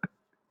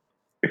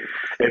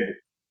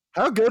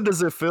 How good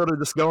does it feel to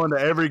just go into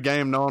every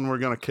game knowing we're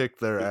going to kick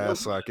their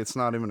ass? Like, it's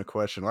not even a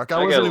question. Like,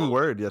 I wasn't even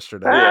worried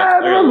yesterday.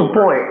 There's a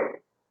point.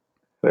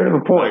 There's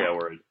a point. I got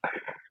worried.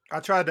 I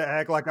tried to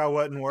act like I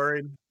wasn't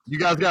worried. You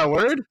guys got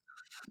worried?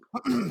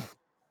 I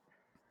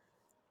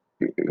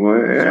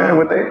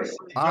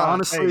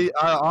honestly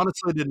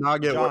did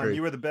not get John, worried.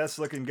 you were the best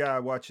looking guy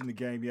watching the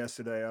game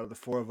yesterday out of the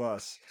four of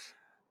us.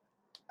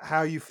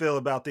 How you feel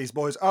about these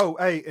boys? Oh,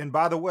 hey, and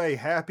by the way,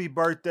 happy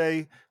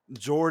birthday,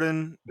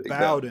 Jordan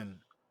Bowden.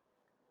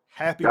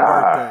 Happy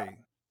birthday,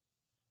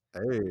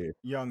 hey,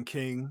 young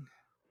king.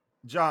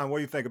 John, what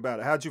do you think about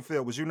it? How'd you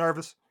feel? Was you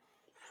nervous?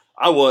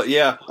 I was,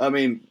 yeah. I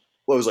mean,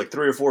 what was like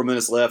 3 or 4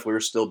 minutes left? We were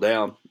still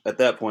down. At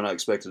that point, I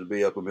expected to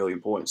be up 1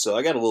 million points, so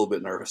I got a little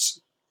bit nervous.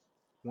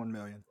 1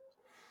 million,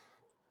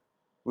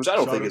 which I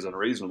don't think is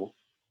unreasonable.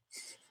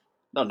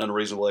 Not an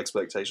unreasonable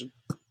expectation.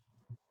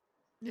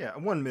 Yeah,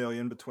 1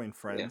 million between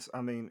friends. Yeah.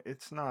 I mean,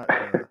 it's not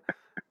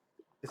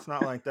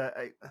like that.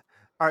 Hey,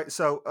 all right,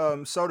 so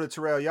Soda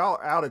Terrell, y'all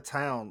out of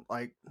town.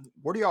 Like,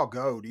 where do y'all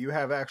go? Do you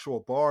have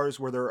actual bars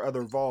where there are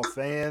other Vol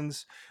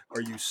fans?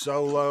 Are you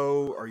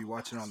solo? Are you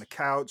watching on the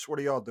couch? What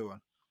are y'all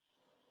doing?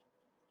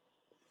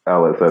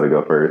 I'll let Soda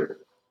go first.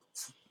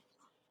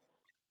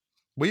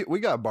 We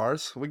got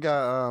bars. We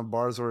got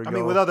bars where we go. I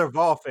mean, with other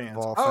Vol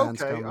fans. Come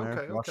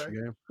there, watch the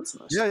game. That's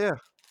nice. Yeah.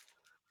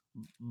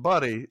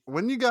 Buddy,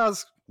 when you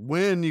guys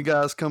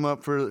come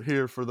up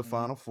here for the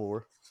Final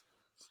Four,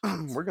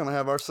 we're gonna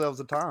have ourselves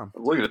a time.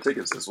 I'm looking at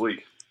tickets this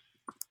week.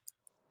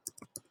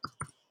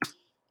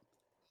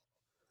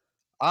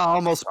 I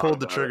almost pulled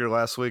the trigger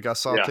last week. I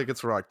saw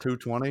tickets were like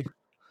 $220.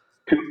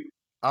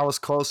 I was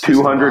close to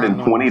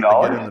 $220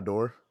 to get in the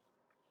door.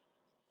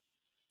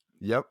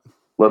 Yep.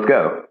 Let's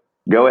go.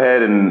 Go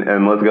ahead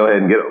and let's go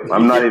ahead and get them.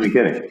 I'm not even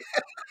kidding.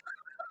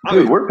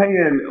 Dude, we're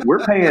paying.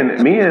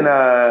 Me and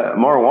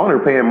Marwan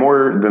are paying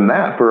more than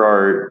that for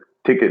our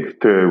tickets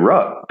to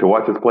Rupp to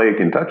watch us play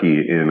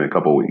Kentucky in a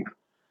couple weeks.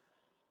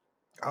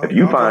 Oh, if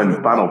you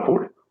find Final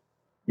Four,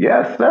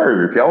 yes,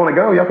 sir. If y'all want to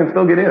go, y'all can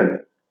still get in.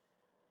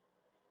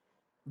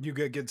 You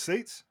get good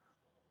seats.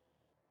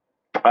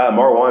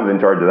 Marwan's in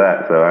charge of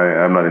that, so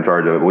I'm not in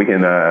charge of it. We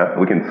can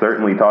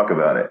certainly talk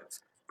about it.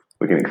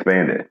 We can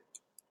expand it.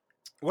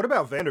 What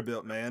about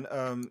Vanderbilt, man?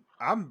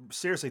 I'm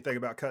seriously thinking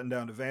about cutting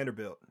down to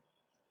Vanderbilt.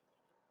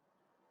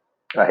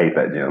 I hate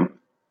that gym.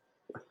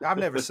 I've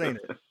never seen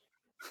it.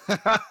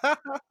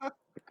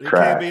 It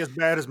can't be as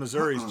bad as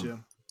Missouri's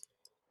gym.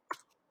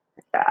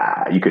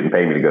 You couldn't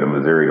pay me to go to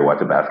Missouri to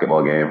watch a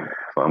basketball game,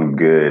 so I'm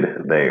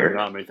good there. There are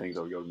not many things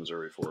I would go to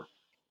Missouri for.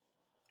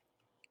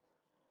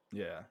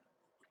 Yeah.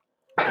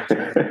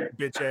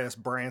 Bitch ass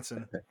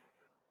Branson.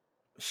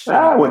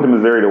 I went to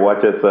Missouri to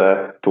watch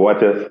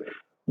us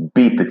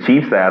beat the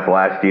Chiefs ass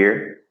last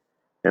year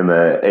in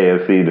the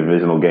AFC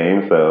divisional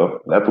game.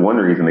 So that's one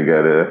reason to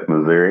go to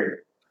Missouri.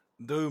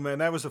 Dude, man,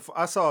 that was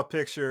I saw a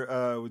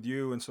picture with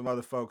you and some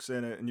other folks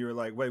in it, and you were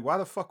like, "Wait, why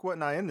the fuck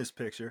wasn't I in this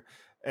picture?"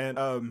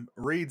 And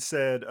Reed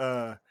said,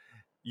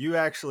 "You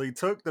actually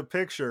took the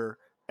picture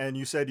and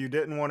you said you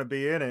didn't want to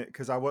be in it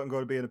because I wasn't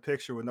going to be in a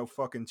picture with no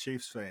fucking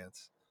Chiefs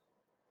fans.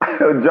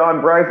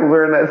 John Bryce was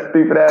wearing that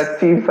stupid ass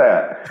Chiefs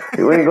hat.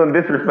 We ain't gonna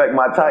disrespect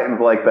my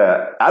Titans like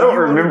that. I don't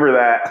remember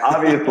that.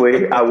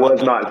 Obviously, I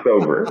was not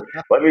sober.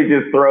 Let me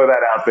just throw that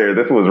out there.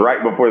 This was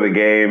right before the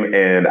game,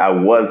 and I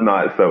was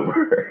not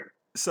sober.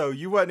 So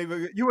you wouldn't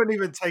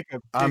even take a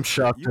picture. I'm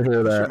shocked You to could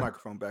hear push your that.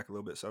 microphone back a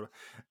little bit, Soda.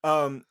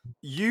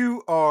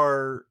 You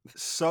are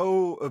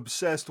so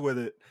obsessed with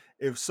it.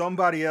 If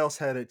somebody else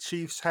had a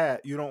Chiefs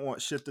hat, you don't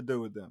want shit to do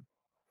with them.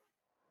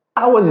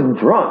 I was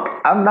drunk.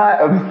 I'm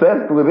not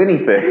obsessed with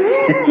anything.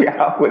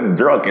 I was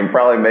drunk and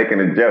probably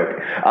making a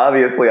joke.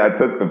 Obviously, I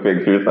took the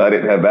picture, so I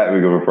didn't have that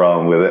big of a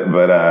problem with it.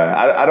 But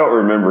I don't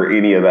remember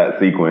any of that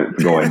sequence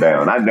going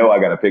down. I know I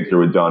got a picture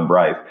with John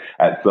Bryce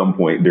at some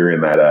point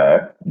during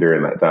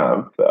that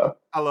time. So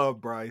I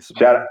love Bryce.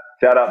 shout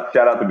Man.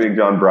 out to Big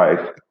John Bryce.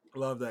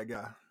 Love that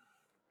guy.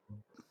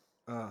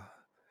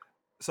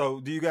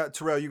 So do you got,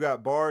 Terrell, you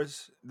got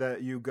bars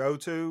that you go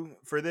to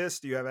for this?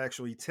 Do you have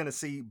actually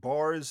Tennessee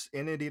bars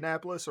in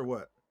Indianapolis or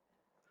what?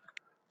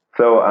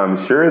 So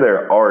I'm sure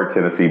there are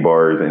Tennessee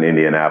bars in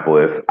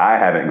Indianapolis. I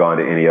haven't gone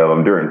to any of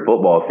them. During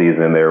football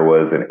season, there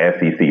was an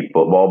SEC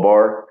football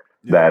bar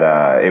that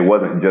it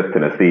wasn't just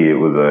Tennessee. It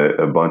was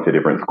a bunch of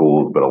different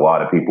schools, but a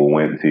lot of people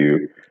went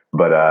to.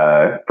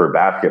 But for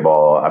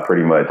basketball, I've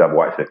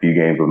watched a few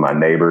games with my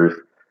neighbors.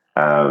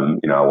 I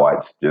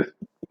watch just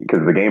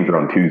because the games are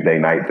on Tuesday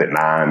nights at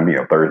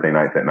 9, Thursday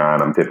nights at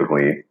 9. I'm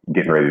typically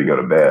getting ready to go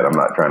to bed. I'm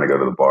not trying to go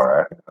to the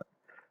bar.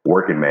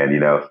 Working man,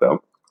 so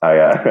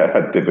I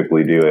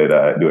typically do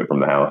it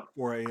from the house.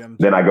 4 a.m.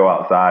 Then I go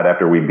outside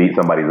after we beat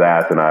somebody's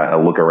ass, and I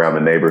look around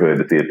the neighborhood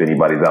to see if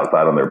anybody's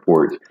outside on their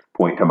porch,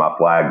 point to my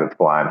flag that's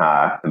flying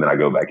high, and then I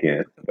go back in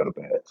and go to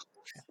bed.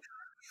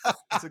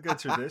 It's a good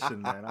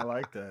tradition, man. I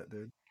like that,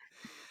 dude.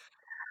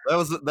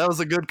 That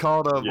was a good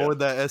call to avoid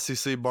that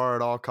SEC bar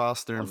at all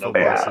costs during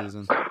football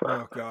season.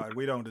 Oh God,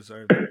 we don't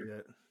deserve that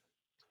yet.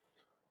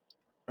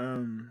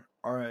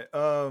 All right.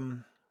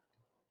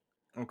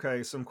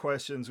 Okay, some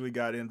questions we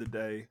got in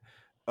today.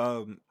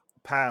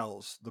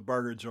 Pals, the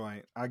burger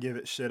joint. I give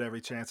it shit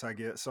every chance I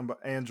get.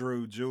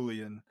 Andrew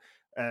Julian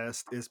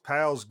asked, "Is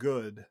Pals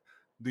good?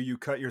 Do you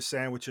cut your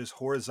sandwiches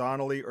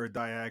horizontally or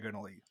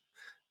diagonally?"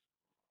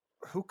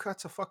 Who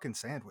cuts a fucking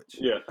sandwich?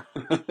 Yeah.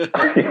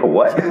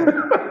 What?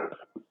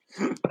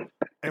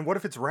 And what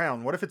if it's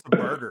round? What if it's a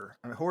burger?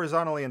 I mean,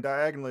 horizontally and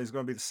diagonally is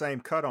going to be the same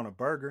cut on a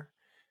burger.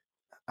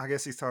 I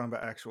guess he's talking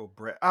about actual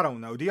bread. I don't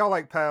know. Do y'all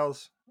like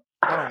Pals?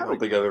 I don't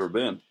think I've ever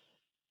been.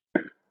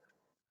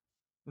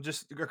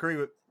 Just agree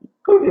with.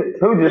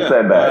 Who just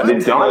said that?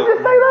 Did John just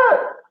say that?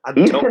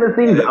 East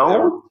Tennessee's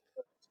own?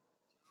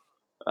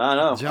 I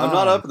know. John, I'm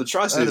not up in the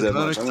Tri-Cities that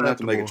much. I'm unacceptable. going to have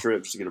to make a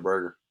trip just to get a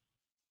burger.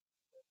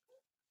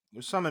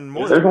 There's some in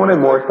Morristown. There's one in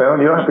Morristown.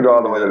 You don't have to go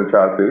all the way to the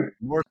Tri-Cities.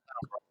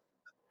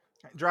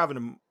 Driving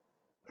to.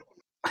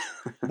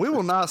 We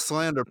will not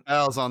slander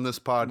Pals on this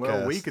podcast.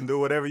 Well, we can do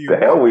whatever you The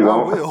want. hell we I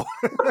won't. will.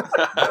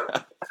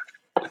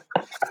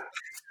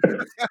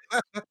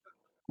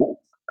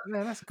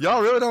 Man, that's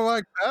Y'all really don't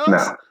like Pals?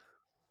 No.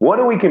 What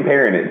are we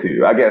comparing it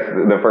to? I guess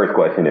the first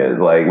question is,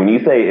 like, when you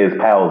say is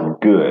Pals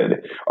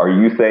good, are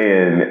you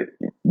saying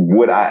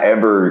would I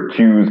ever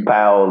choose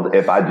Pals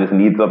if I just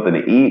need something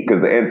to eat?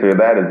 Because the answer to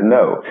that is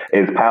no.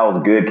 Is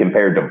Pals good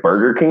compared to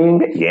Burger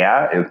King?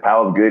 Yeah. Is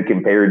Pals good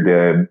compared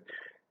to...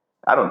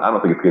 I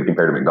don't think it's good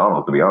compared to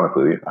McDonald's, to be honest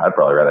with you. I'd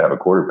probably rather have a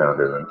quarter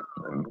pounder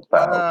than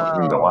Pals. I'm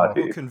not gonna lie to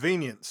you. Well,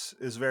 convenience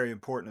is very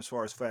important as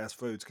far as fast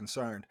food's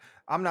concerned.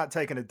 I'm not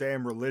taking a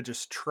damn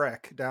religious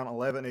trek down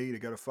 11E to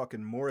go to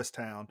fucking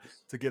Morristown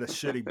to get a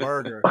shitty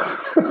burger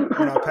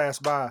when I pass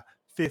by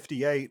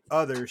 58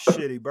 other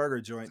shitty burger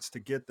joints to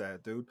get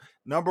that, dude.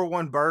 Number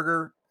one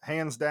burger,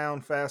 hands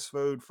down, fast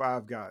food,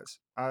 Five Guys.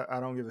 I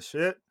don't give a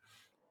shit.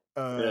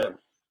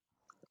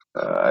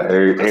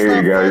 Here you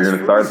go. You're going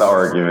to start the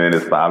argument.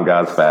 It's Five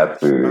Guys fast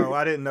food. Oh,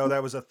 I didn't know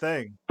that was a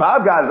thing.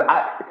 Five Guys,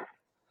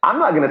 I'm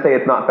not going to say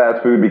it's not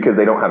fast food because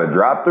they don't have a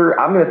drive-through.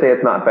 I'm going to say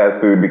it's not fast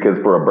food because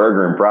for a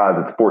burger and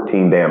fries, it's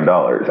 $14 damn.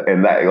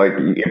 And that, like,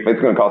 if it's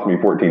going to cost me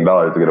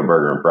 $14 to get a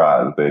burger and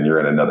fries, then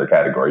you're in another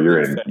category. You're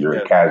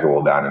in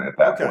casual dining at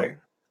that point.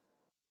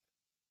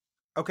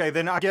 Okay,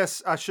 then I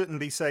guess I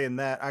shouldn't be saying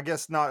that. I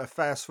guess not a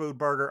fast food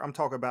burger. I'm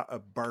talking about a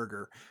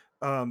burger.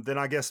 Then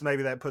I guess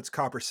maybe that puts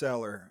Copper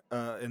Cellar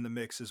in the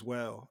mix as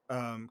well,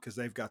 because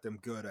they've got them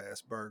good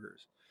ass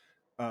burgers.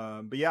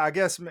 But yeah, I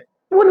guess.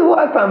 When was the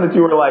last time that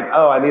you were like,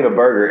 "Oh, I need a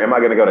burger. Am I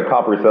going to go to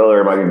Copper Cellar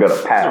or am I going to go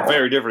to Pals?" They're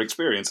very different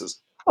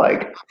experiences.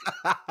 Like,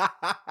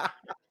 yeah,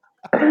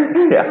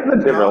 it's a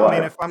different life. I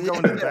mean, if I'm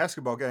going to the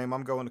basketball game,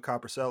 I'm going to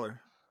Copper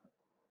Cellar.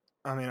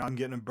 I mean, I'm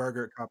getting a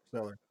burger at Copper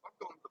Cellar.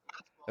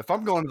 If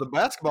I'm going to the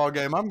basketball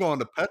game, I'm going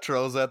to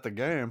Petros at the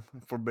game,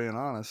 if we're being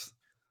honest.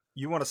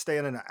 You want to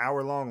stand in an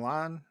hour-long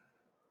line?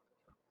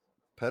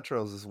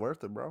 Petros is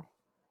worth it, bro.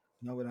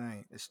 No, it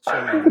ain't. It's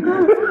chilly.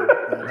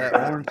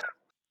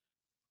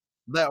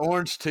 That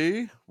orange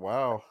tea,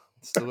 wow,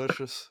 it's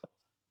delicious.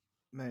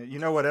 Man, you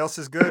know what else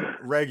is good?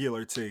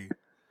 Regular tea.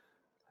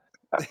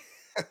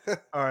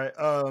 All right.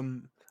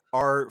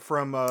 are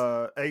from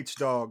H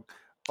Dog.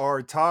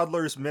 Are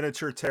toddlers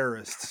miniature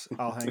terrorists?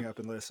 I'll hang up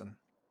and listen.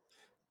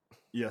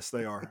 Yes,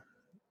 they are.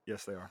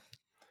 Yes, they are.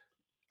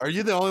 Are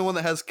you the only one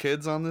that has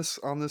kids on this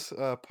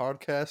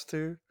podcast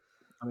too?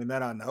 I mean,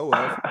 that I know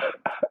of.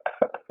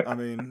 I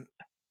mean,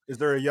 is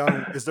there a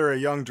young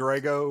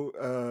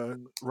Drago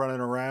running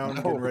around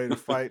No. getting ready to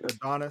fight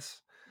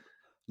Adonis?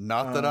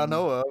 Not that I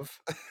know of.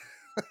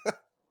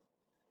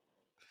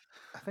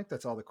 I think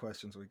that's all the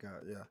questions we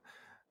got. Yeah.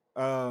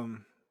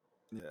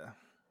 Yeah.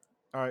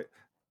 All right.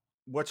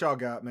 What y'all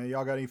got, man?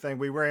 Y'all got anything?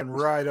 We ran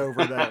right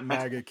over that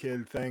MAGA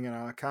kid thing, and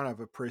I kind of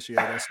appreciate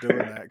us doing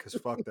that because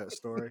fuck that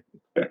story.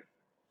 Yeah,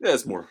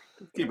 it's more.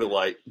 Keep it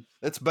light.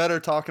 It's better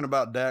talking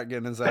about Dak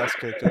getting his ass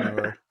kicked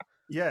anyway.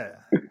 Yeah.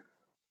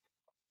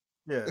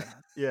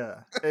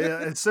 Yeah.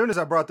 As soon as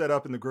I brought that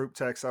up in the group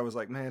text, I was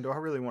like, man, do I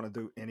really want to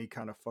do any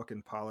kind of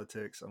fucking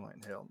politics? I'm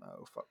like, hell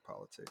no. Fuck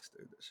politics,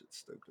 dude. That shit's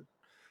stupid.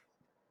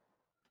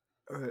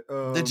 All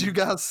right, Did you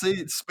guys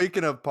see,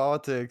 speaking of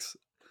politics,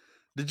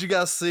 did you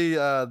guys see,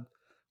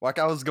 like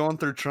I was going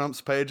through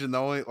Trump's page and the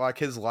only, like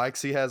his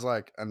likes he has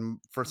like, and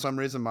for some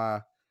reason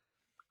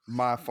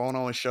my phone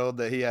only showed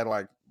that he had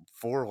like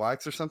 4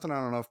 likes or something.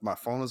 I don't know if my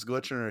phone was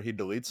glitching or he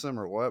deletes them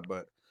or what,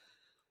 but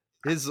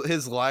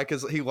his like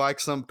is he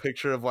likes some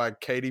picture of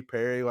like Katy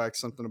Perry, like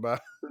something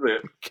about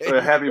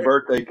A happy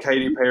birthday,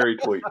 Katy Perry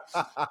tweet.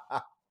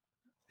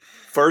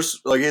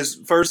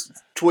 His first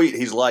tweet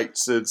he's liked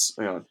since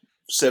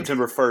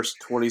September 1st,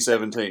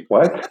 2017.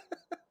 What?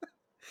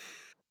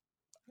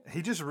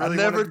 He just really. I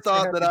never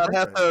thought I'd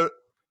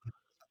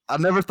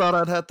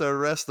have to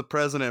arrest the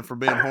president for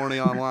being horny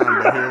online,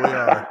 but here we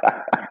are.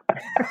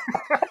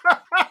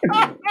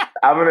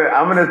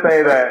 I'm gonna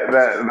say that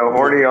the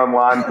horny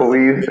online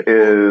police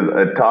is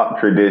a top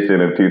tradition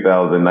of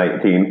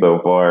 2019 so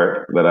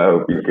far. That I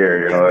hope you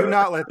carry on. Do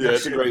not let that Yeah,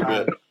 it's a shit great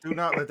die. bit. Do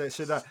not let that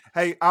shit die.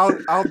 Hey,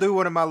 I'll do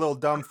one of my little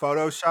dumb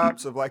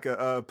photoshops of like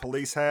a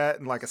police hat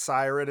and like a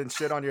siren and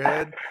shit on your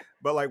head,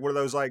 but like one of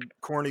those like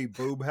corny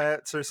boob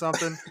hats or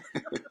something.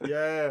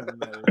 Yeah.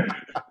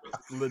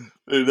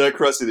 Dude, that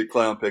Krusty the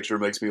Clown picture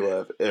makes me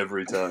laugh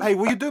every time. Hey,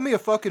 will you do me a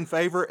fucking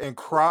favor and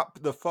crop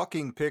the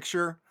fucking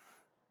picture?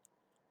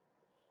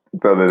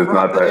 So that it's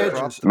Crop not the that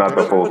edges. not the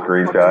Just full put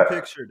fucking screenshot.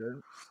 picture,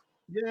 dude.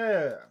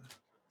 Yeah.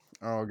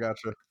 Oh,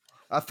 gotcha.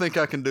 I think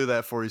I can do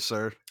that for you,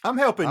 sir. I'm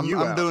helping you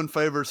I'm out. doing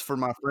favors for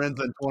my friends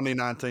in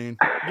 2019.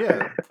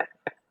 Yeah.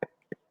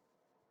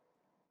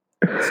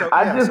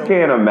 I just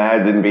can't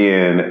imagine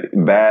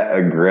being that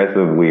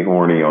aggressively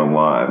horny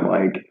online.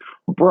 Like,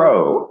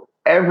 bro,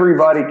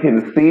 everybody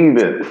can see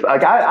this.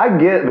 Like, I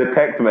get the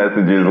text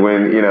messages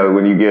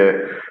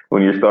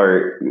when you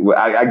start.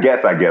 I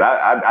guess I get.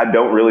 I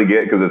don't really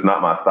get because it's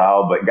not my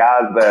style. But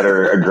guys that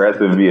are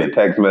aggressive via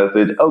text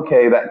message,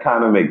 okay, that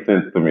kind of makes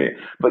sense to me.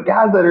 But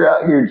guys that are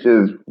out here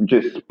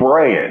just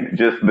spraying,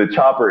 just the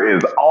chopper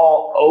is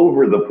all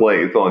over the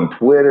place on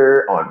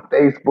Twitter, on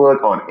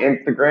Facebook, on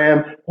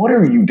Instagram. What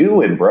are you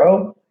doing,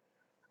 bro?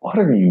 What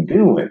are you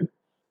doing?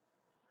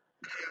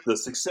 The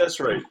success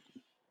rate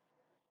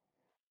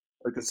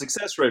for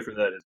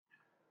that is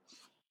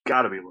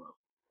gotta be low.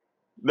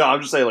 No,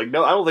 I'm just saying, like,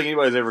 no, I don't think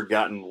anybody's ever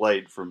gotten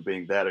laid from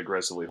being that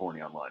aggressively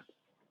horny online.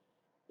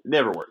 It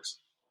never works.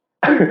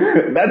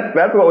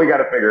 That's what we got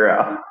to figure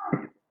out.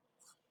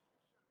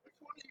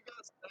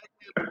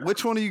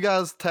 Which one of you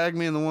guys tagged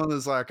me in the one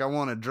that's like, I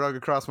want it drug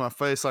across my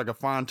face like a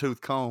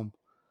fine-tooth comb?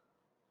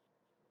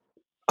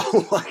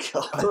 Oh my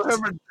god!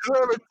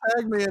 Whoever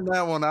tagged me in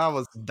that one, I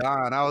was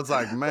dying. I was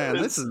like, man,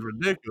 this is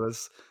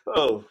ridiculous.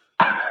 Oh,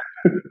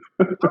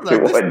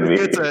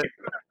 Like,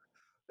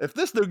 if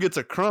this dude gets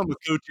a crumb of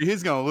coochie,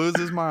 he's gonna lose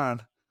his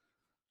mind.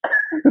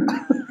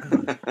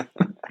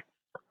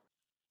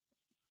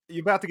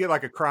 You're about to get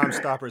like a Crime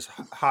Stoppers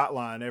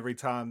hotline every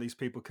time these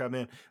people come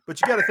in. But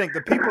you got to think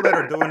the people that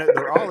are doing it,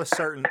 they're all a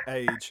certain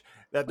age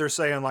that they're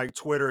saying like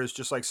Twitter is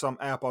just like some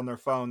app on their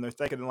phone. They're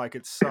thinking like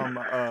it's some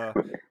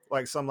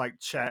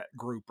chat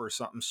group or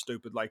something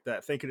stupid like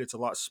that, thinking it's a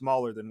lot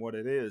smaller than what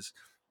it is.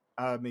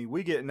 I mean,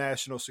 we get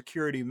national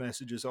security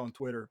messages on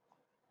Twitter.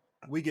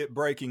 We get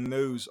breaking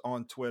news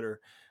on Twitter.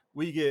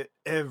 We get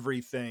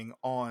everything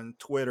on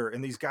Twitter.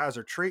 And these guys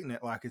are treating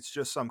it like it's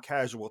just some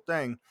casual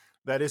thing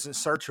that isn't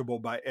searchable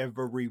by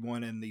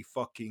everyone in the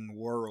fucking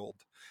world.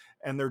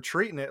 And they're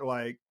treating it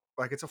like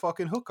it's a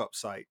fucking hookup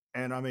site.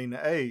 And I mean,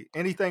 hey,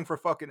 anything for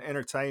fucking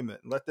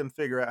entertainment. Let them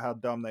figure out how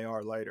dumb they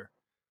are later.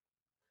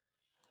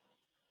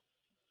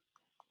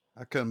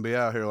 I couldn't be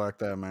out here like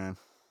that, man.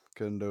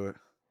 Couldn't do it.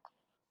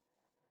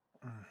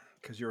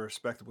 Because you're a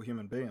respectable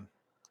human being.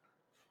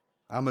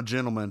 I'm a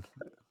gentleman.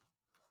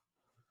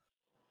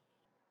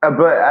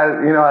 But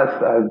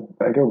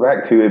I go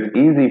back to it's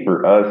easy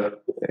for us,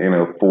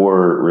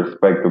 for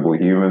respectable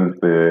humans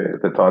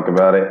to talk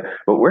about it,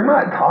 but we're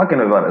not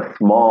talking about a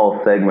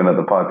small segment of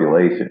the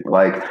population.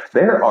 Like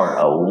there are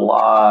a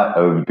lot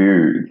of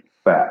dudes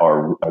that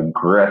are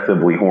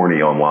aggressively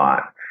horny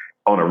online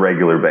on a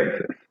regular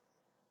basis.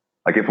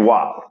 Like it's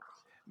wild.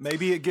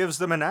 Maybe it gives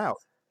them an out.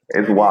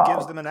 It's Maybe wild. it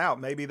gives them an out.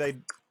 Maybe they.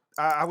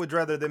 I would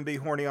rather them be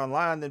horny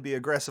online than be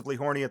aggressively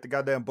horny at the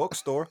goddamn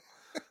bookstore.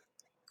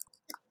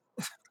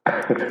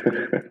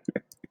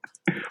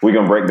 We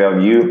gonna break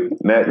down You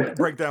next.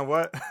 Break down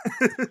what?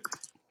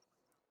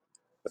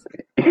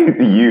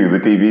 You, the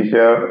TV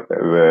show,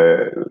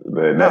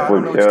 the No, I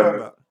don't know Netflix what you're talking show.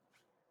 about.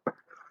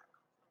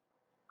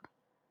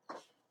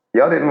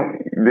 Y'all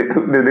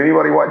did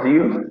anybody watch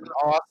You?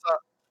 Oh,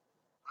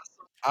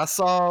 I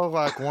saw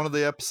like one of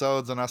the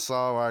episodes, and I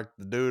saw like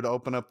the dude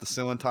open up the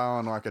ceiling tile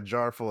and like a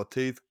jar full of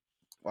teeth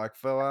like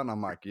fell out, and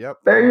I'm like, yep.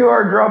 There you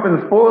are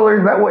dropping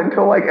spoilers. That wasn't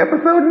until like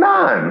episode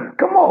 9.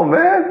 Come on,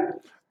 man.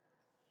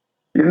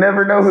 You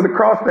never know who the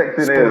cross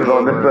section is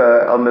on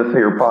this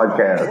here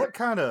podcast. What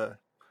kind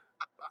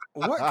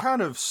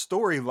of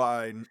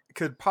storyline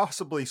could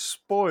possibly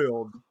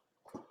spoiled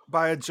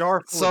by a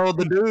jar full So of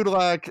the teeth? dude,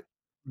 like,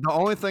 the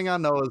only thing I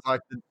know is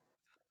like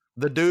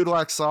the dude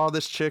like saw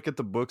this chick at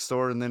the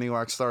bookstore, and then he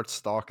like starts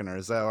stalking her.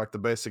 Is that like the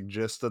basic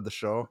gist of the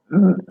show?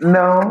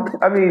 No,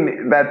 I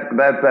mean that's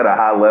at a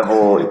high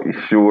level.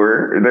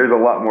 Sure, there's a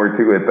lot more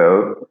to it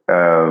though.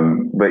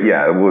 But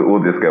yeah,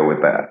 we'll just go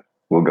with that.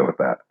 We'll go with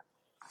that.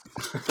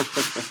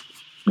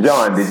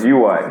 John, did you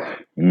watch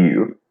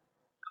You?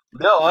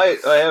 No, I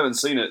haven't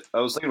seen it. I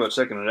was thinking about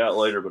checking it out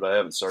later, but I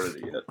haven't started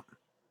it yet.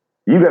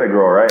 You got a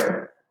girl,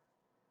 right?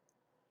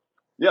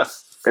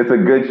 Yes. It's a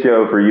good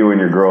show for you and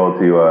your girl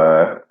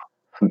to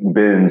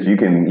binge. You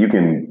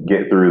can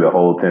get through the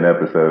whole 10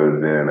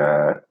 episodes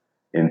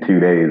in 2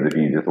 days if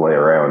you just lay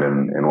around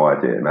and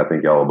watch it. And I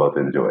think y'all will both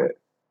enjoy it.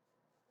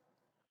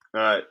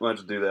 All right, I'll have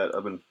to do that.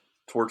 I've been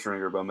torturing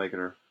her by making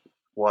her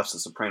watch The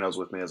Sopranos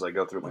with me as I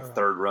go through my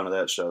third run of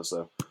that show.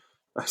 So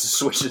I just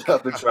switch it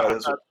up and try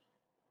this one.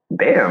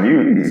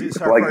 Damn, Is this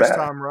her like first that.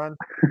 time run?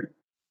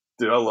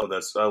 Dude, I love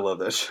that. I love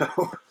that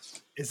show.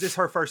 Is this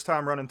her first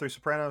time running through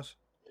Sopranos?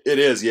 It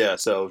is, yeah.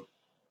 So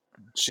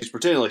she's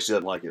pretending like she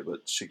doesn't like it, but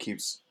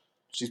she's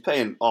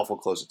paying awful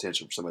close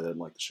attention for somebody that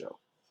doesn't like the show.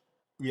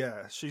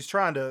 Yeah, she's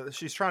trying to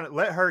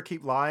let her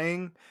keep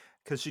lying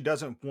because she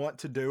doesn't want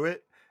to do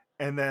it,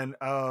 and then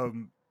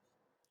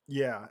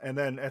yeah, and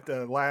then at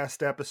the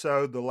last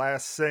episode, the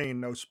last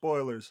scene, no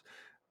spoilers,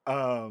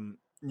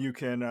 you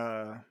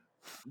can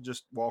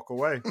just walk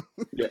away.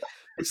 Yeah,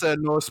 He said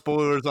no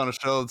spoilers on a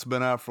show that's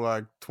been out for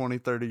like 20,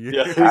 30 years.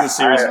 yeah. I think the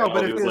series No, but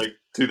finale if was his- like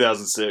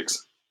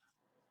 2006.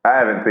 I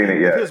haven't seen it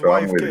If yet. his So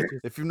I'm wife with you. catches,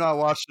 If you've not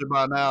watched it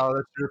by now,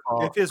 that's your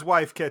fault. if his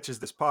wife catches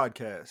this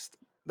podcast,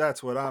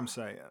 that's what I'm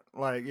saying.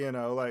 Like, you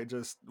know, like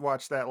just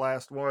watch that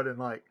last one, and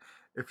like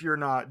if you're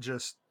not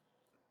just,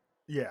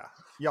 yeah,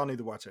 y'all need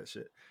to watch that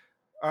shit.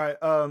 All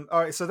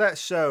right. So that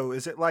show,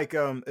 is it like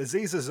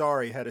Aziz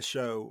Ansari had a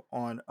show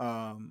on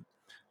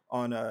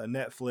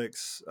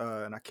Netflix,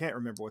 and I can't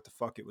remember what the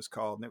fuck it was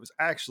called, and it was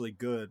actually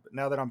good. But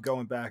now that I'm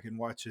going back and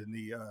watching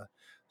the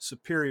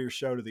superior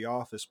show to The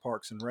Office,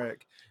 Parks and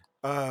Rec,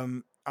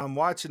 I'm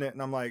watching it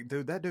and I'm like,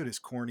 dude, that dude is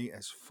corny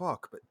as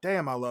fuck. But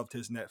damn, I loved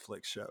his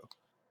Netflix show.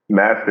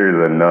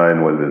 Masters of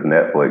None was his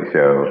Netflix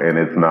show, and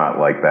it's not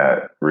like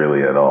that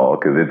really at all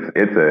because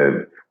it's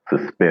a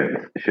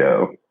suspense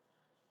show.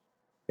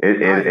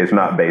 It's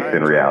not based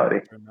in reality.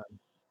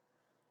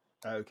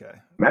 Okay.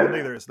 Well,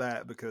 neither is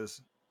that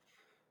because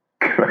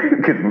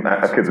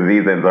Because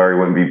Aziz Ansari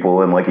wouldn't be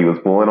pulling like he was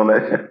pulling on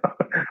that show.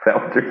 Is that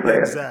what you're saying?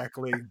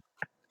 exactly.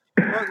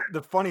 Well,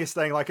 the funniest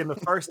thing, like in the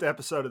first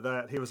episode of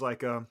that, he was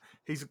like,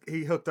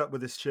 he hooked up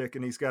with this chick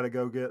and he's got to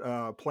go get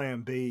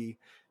Plan B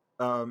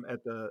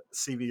at the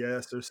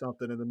CVS or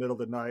something in the middle of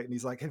the night, and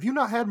he's like, "Have you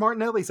not had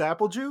Martinelli's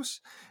apple juice?"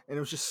 And it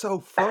was just so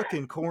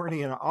fucking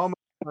corny, and I almost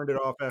turned it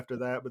off after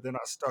that, but then I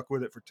stuck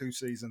with it for 2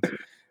 seasons,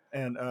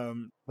 and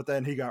but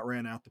then he got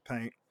ran out the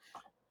paint,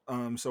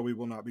 so we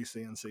will not be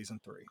seeing season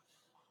 3.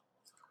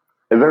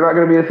 Is there not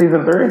going to be a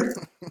season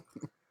 3?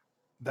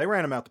 They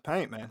ran him out the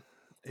paint, man.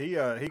 He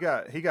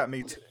got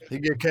me. He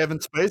get Kevin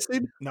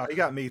Spacey? No, he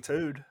got me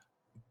too'd.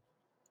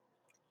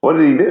 What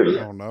did he do?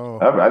 Oh no.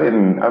 I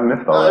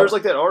missed all No, that. there was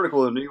like that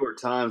article in the New York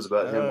Times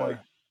about him. Like,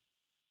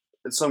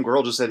 Uh, some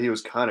girl just said he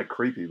was kind of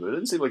creepy, but it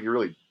didn't seem like he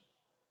really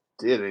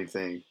did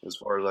anything as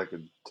far as I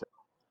could tell.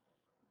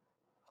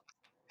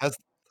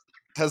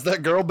 Has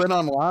that girl been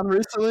online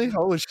recently?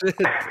 Holy shit.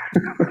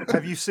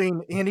 Have you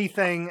seen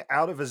anything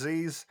out of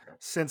Aziz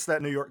since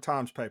that New York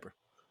Times paper?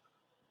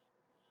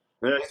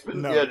 Yeah, he's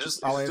been, No, yeah,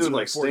 just I'll he's answer doing that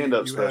like for you. stand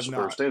up You have specials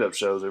or not. stand up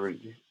shows every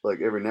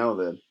now and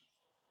then.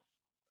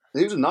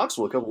 He was in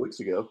Knoxville a couple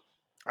weeks ago.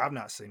 I've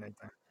not seen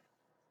anything.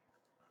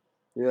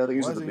 Yeah, I think he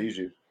was at Was the he?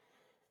 Bijou.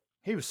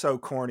 He was so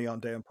corny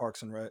on damn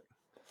Parks and Rec.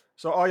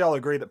 So all y'all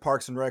agree that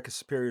Parks and Rec is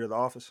superior to The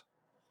Office?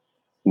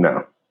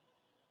 No.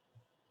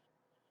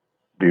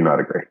 Do not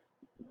agree.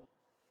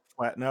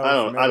 Flat no.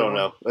 I from don't everyone?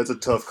 know. That's a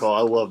tough call.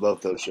 I love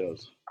both those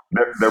shows.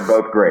 They're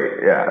both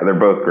great. Yeah, they're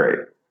both great.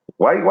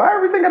 Why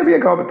everything got to be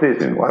a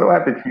competition? Why do I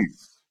have to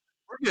choose?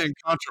 We're getting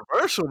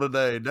controversial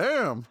today.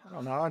 Damn. I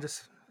don't know. I'm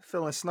just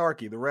feeling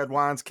snarky. The red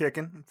wine's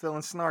kicking. I'm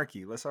feeling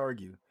snarky. Let's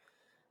argue.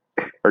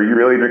 Are you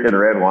really drinking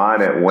red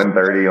wine at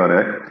 1:30 on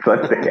a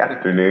Sunday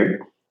afternoon?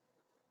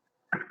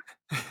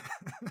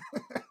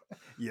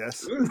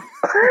 Yes.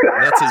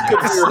 That's a Good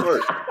for your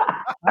yes. heart.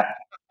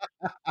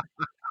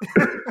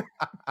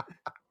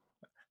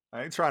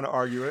 I ain't trying to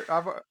argue it.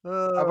 I've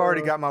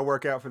already got my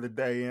workout for the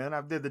day in.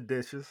 I did the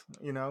dishes.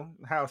 You know,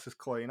 house is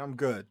clean. I'm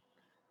good.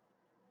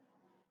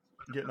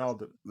 Getting all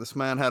the. This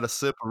man had a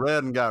sip of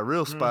red and got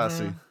real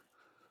spicy. Mhm.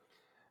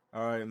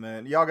 All right,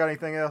 man. Y'all got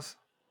anything else?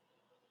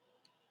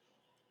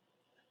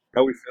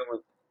 How we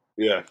feeling?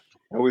 Yeah.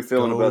 How we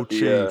feeling Go about the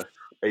Chiefs.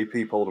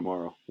 AP poll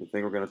tomorrow? You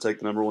think we're going to take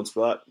the number one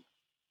spot?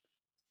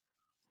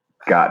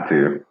 Got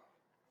to.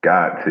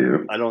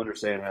 I don't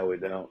understand how we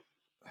don't.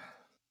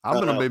 I'm I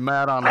gonna know. be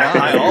mad on I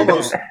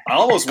that.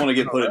 almost want to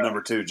get put at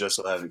number 2 just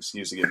so I have an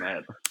excuse to get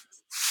mad.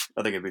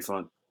 I think it'd be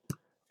fun.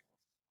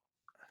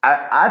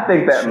 I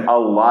think that a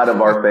lot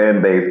of our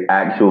fan base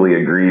actually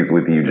agrees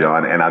with you,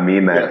 John, and I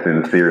mean that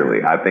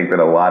sincerely. I think that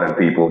a lot of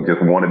people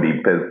just want to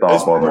be pissed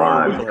off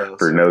online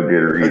for no good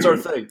reason. That's our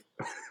thing.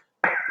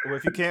 Well,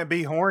 if you can't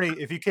be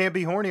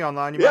horny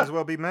online, you might as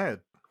well be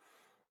mad.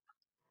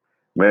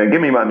 Man,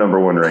 give me my number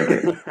one ranking.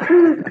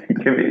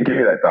 give me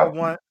that top.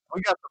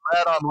 We got the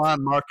Mad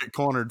Online market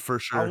cornered for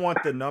sure. I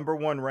want the number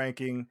one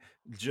ranking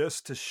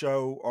just to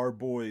show our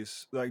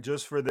boys, like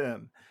just for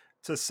them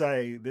to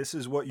say this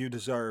is what you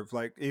deserve.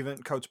 Like even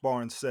Coach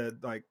Barnes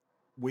said, like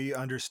we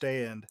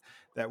understand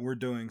that we're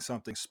doing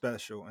something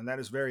special, and that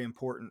is very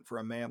important for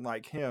a man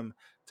like him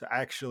to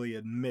actually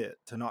admit,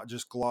 to not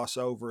just gloss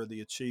over the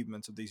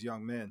achievements of these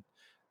young men.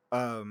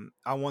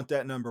 I want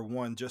that number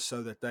one just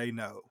so that they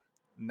know.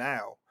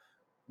 Now,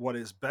 what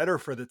is better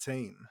for the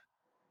team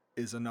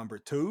is a number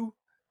two.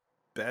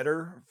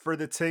 Better for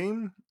the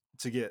team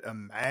to get a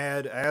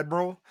mad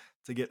Admiral,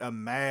 to get a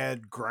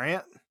mad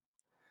Grant.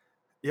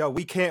 Yeah,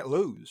 we can't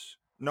lose.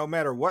 No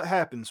matter what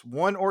happens,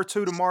 1 or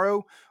 2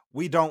 tomorrow,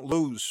 we don't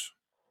lose.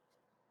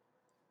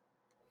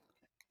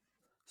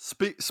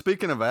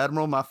 Speaking of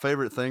Admiral, my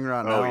favorite thing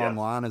right now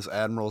online is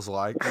Admiral's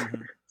likes.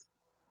 Mm-hmm.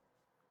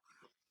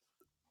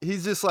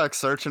 He's just like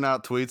searching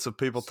out tweets of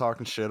people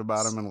talking shit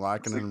about him and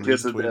liking him and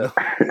retweeting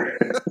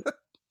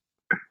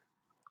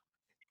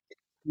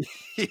them.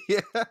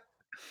 Yeah.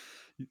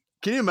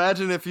 Can you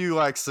imagine if you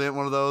like sent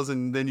one of those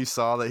and then you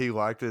saw that he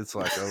liked it? It's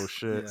like, oh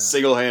shit. Yeah.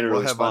 Single-handedly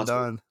What have I responsible.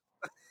 done?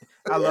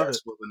 I love it.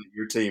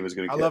 Your team is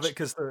going to I catch. love it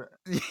because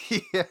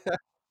Yeah.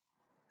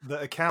 the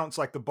accounts,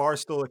 like the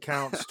Barstool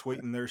accounts,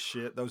 tweeting their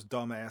shit, those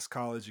dumbass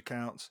college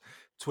accounts,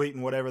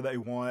 tweeting whatever they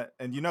want.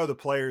 And you know the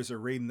players are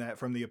reading that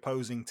from the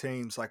opposing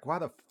teams. Like, why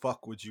the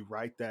fuck would you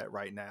write that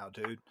right now,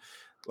 dude?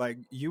 Like,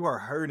 you are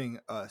hurting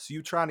us.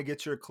 You trying to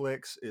get your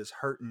clicks is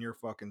hurting your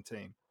fucking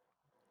team.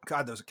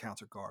 God, those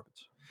accounts are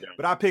garbage. Yeah.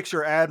 But I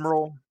picture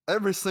Admiral.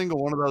 Every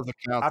single one of those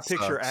accounts. I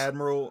picture sucks.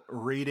 Admiral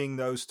reading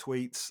those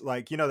tweets,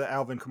 like you know the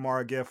Alvin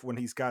Kamara gif when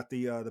he's got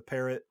the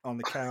parrot on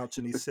the couch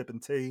and he's sipping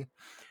tea.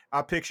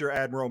 I picture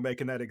Admiral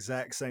making that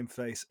exact same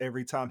face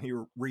every time he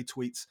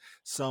retweets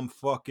some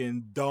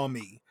fucking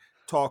dummy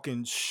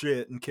talking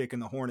shit and kicking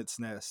the hornet's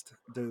nest.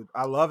 Dude,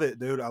 I love it,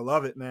 dude. I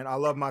love it, man. I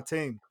love my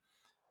team.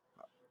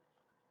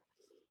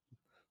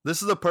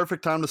 This is the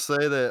perfect time to say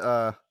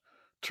that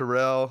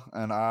Terrell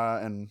and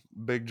I and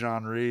Big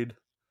John Reed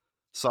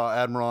saw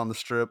Admiral on the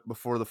strip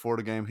before the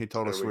Florida game. He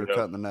told us we were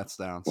cutting the nets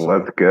down. So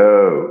let's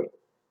go.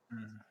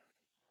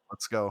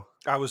 Let's go.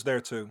 I was there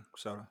too,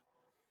 so.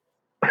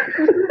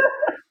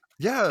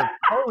 Yeah,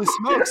 holy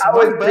smokes! I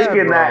was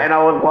thinking that, and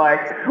I was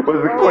like,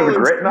 was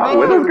Grit not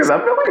with us? Because I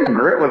feel like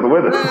Grit was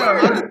with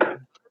us.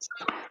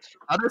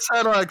 I just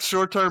had like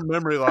short-term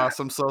memory loss.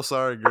 I'm so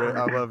sorry, Grit.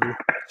 I love you.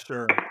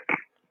 Sure.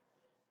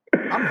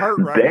 I'm hurt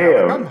right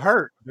now. Like, I'm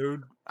hurt,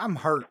 dude. I'm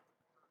hurt.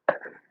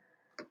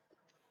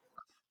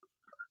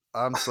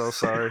 I'm so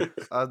sorry.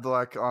 I'd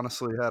like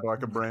honestly had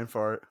like a brain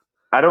fart.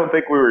 I don't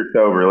think we were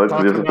sober. Let's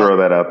just throw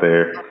that out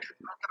there.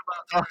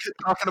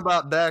 Talking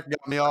about Dak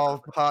got me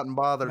all hot and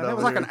bothered. Man, that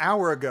was like an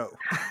hour ago.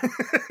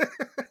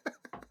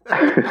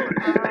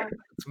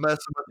 It's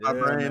messing with my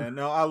brain. Man.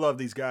 No, I love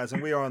these guys,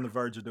 and we are on the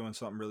verge of doing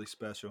something really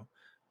special.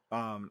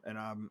 And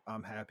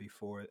I'm happy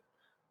for it.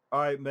 All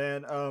right,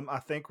 man. I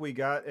think we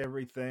got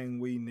everything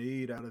we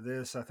need out of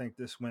this. I think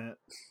this went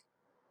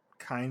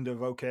kind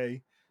of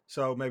okay.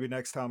 So maybe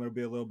next time it'll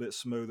be a little bit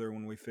smoother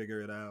when we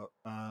figure it out.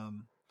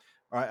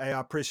 All right, hey, I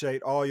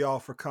appreciate all y'all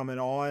for coming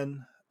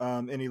on.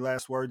 Any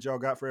last words y'all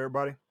got for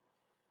everybody?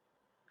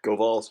 Go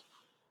Vols.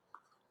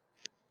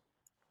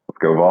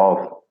 Go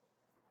Vols.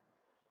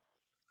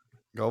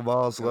 Go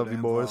Vols. Love you,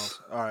 boys.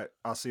 Vols. All right,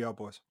 I'll see y'all,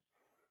 boys.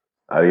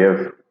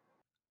 Adios.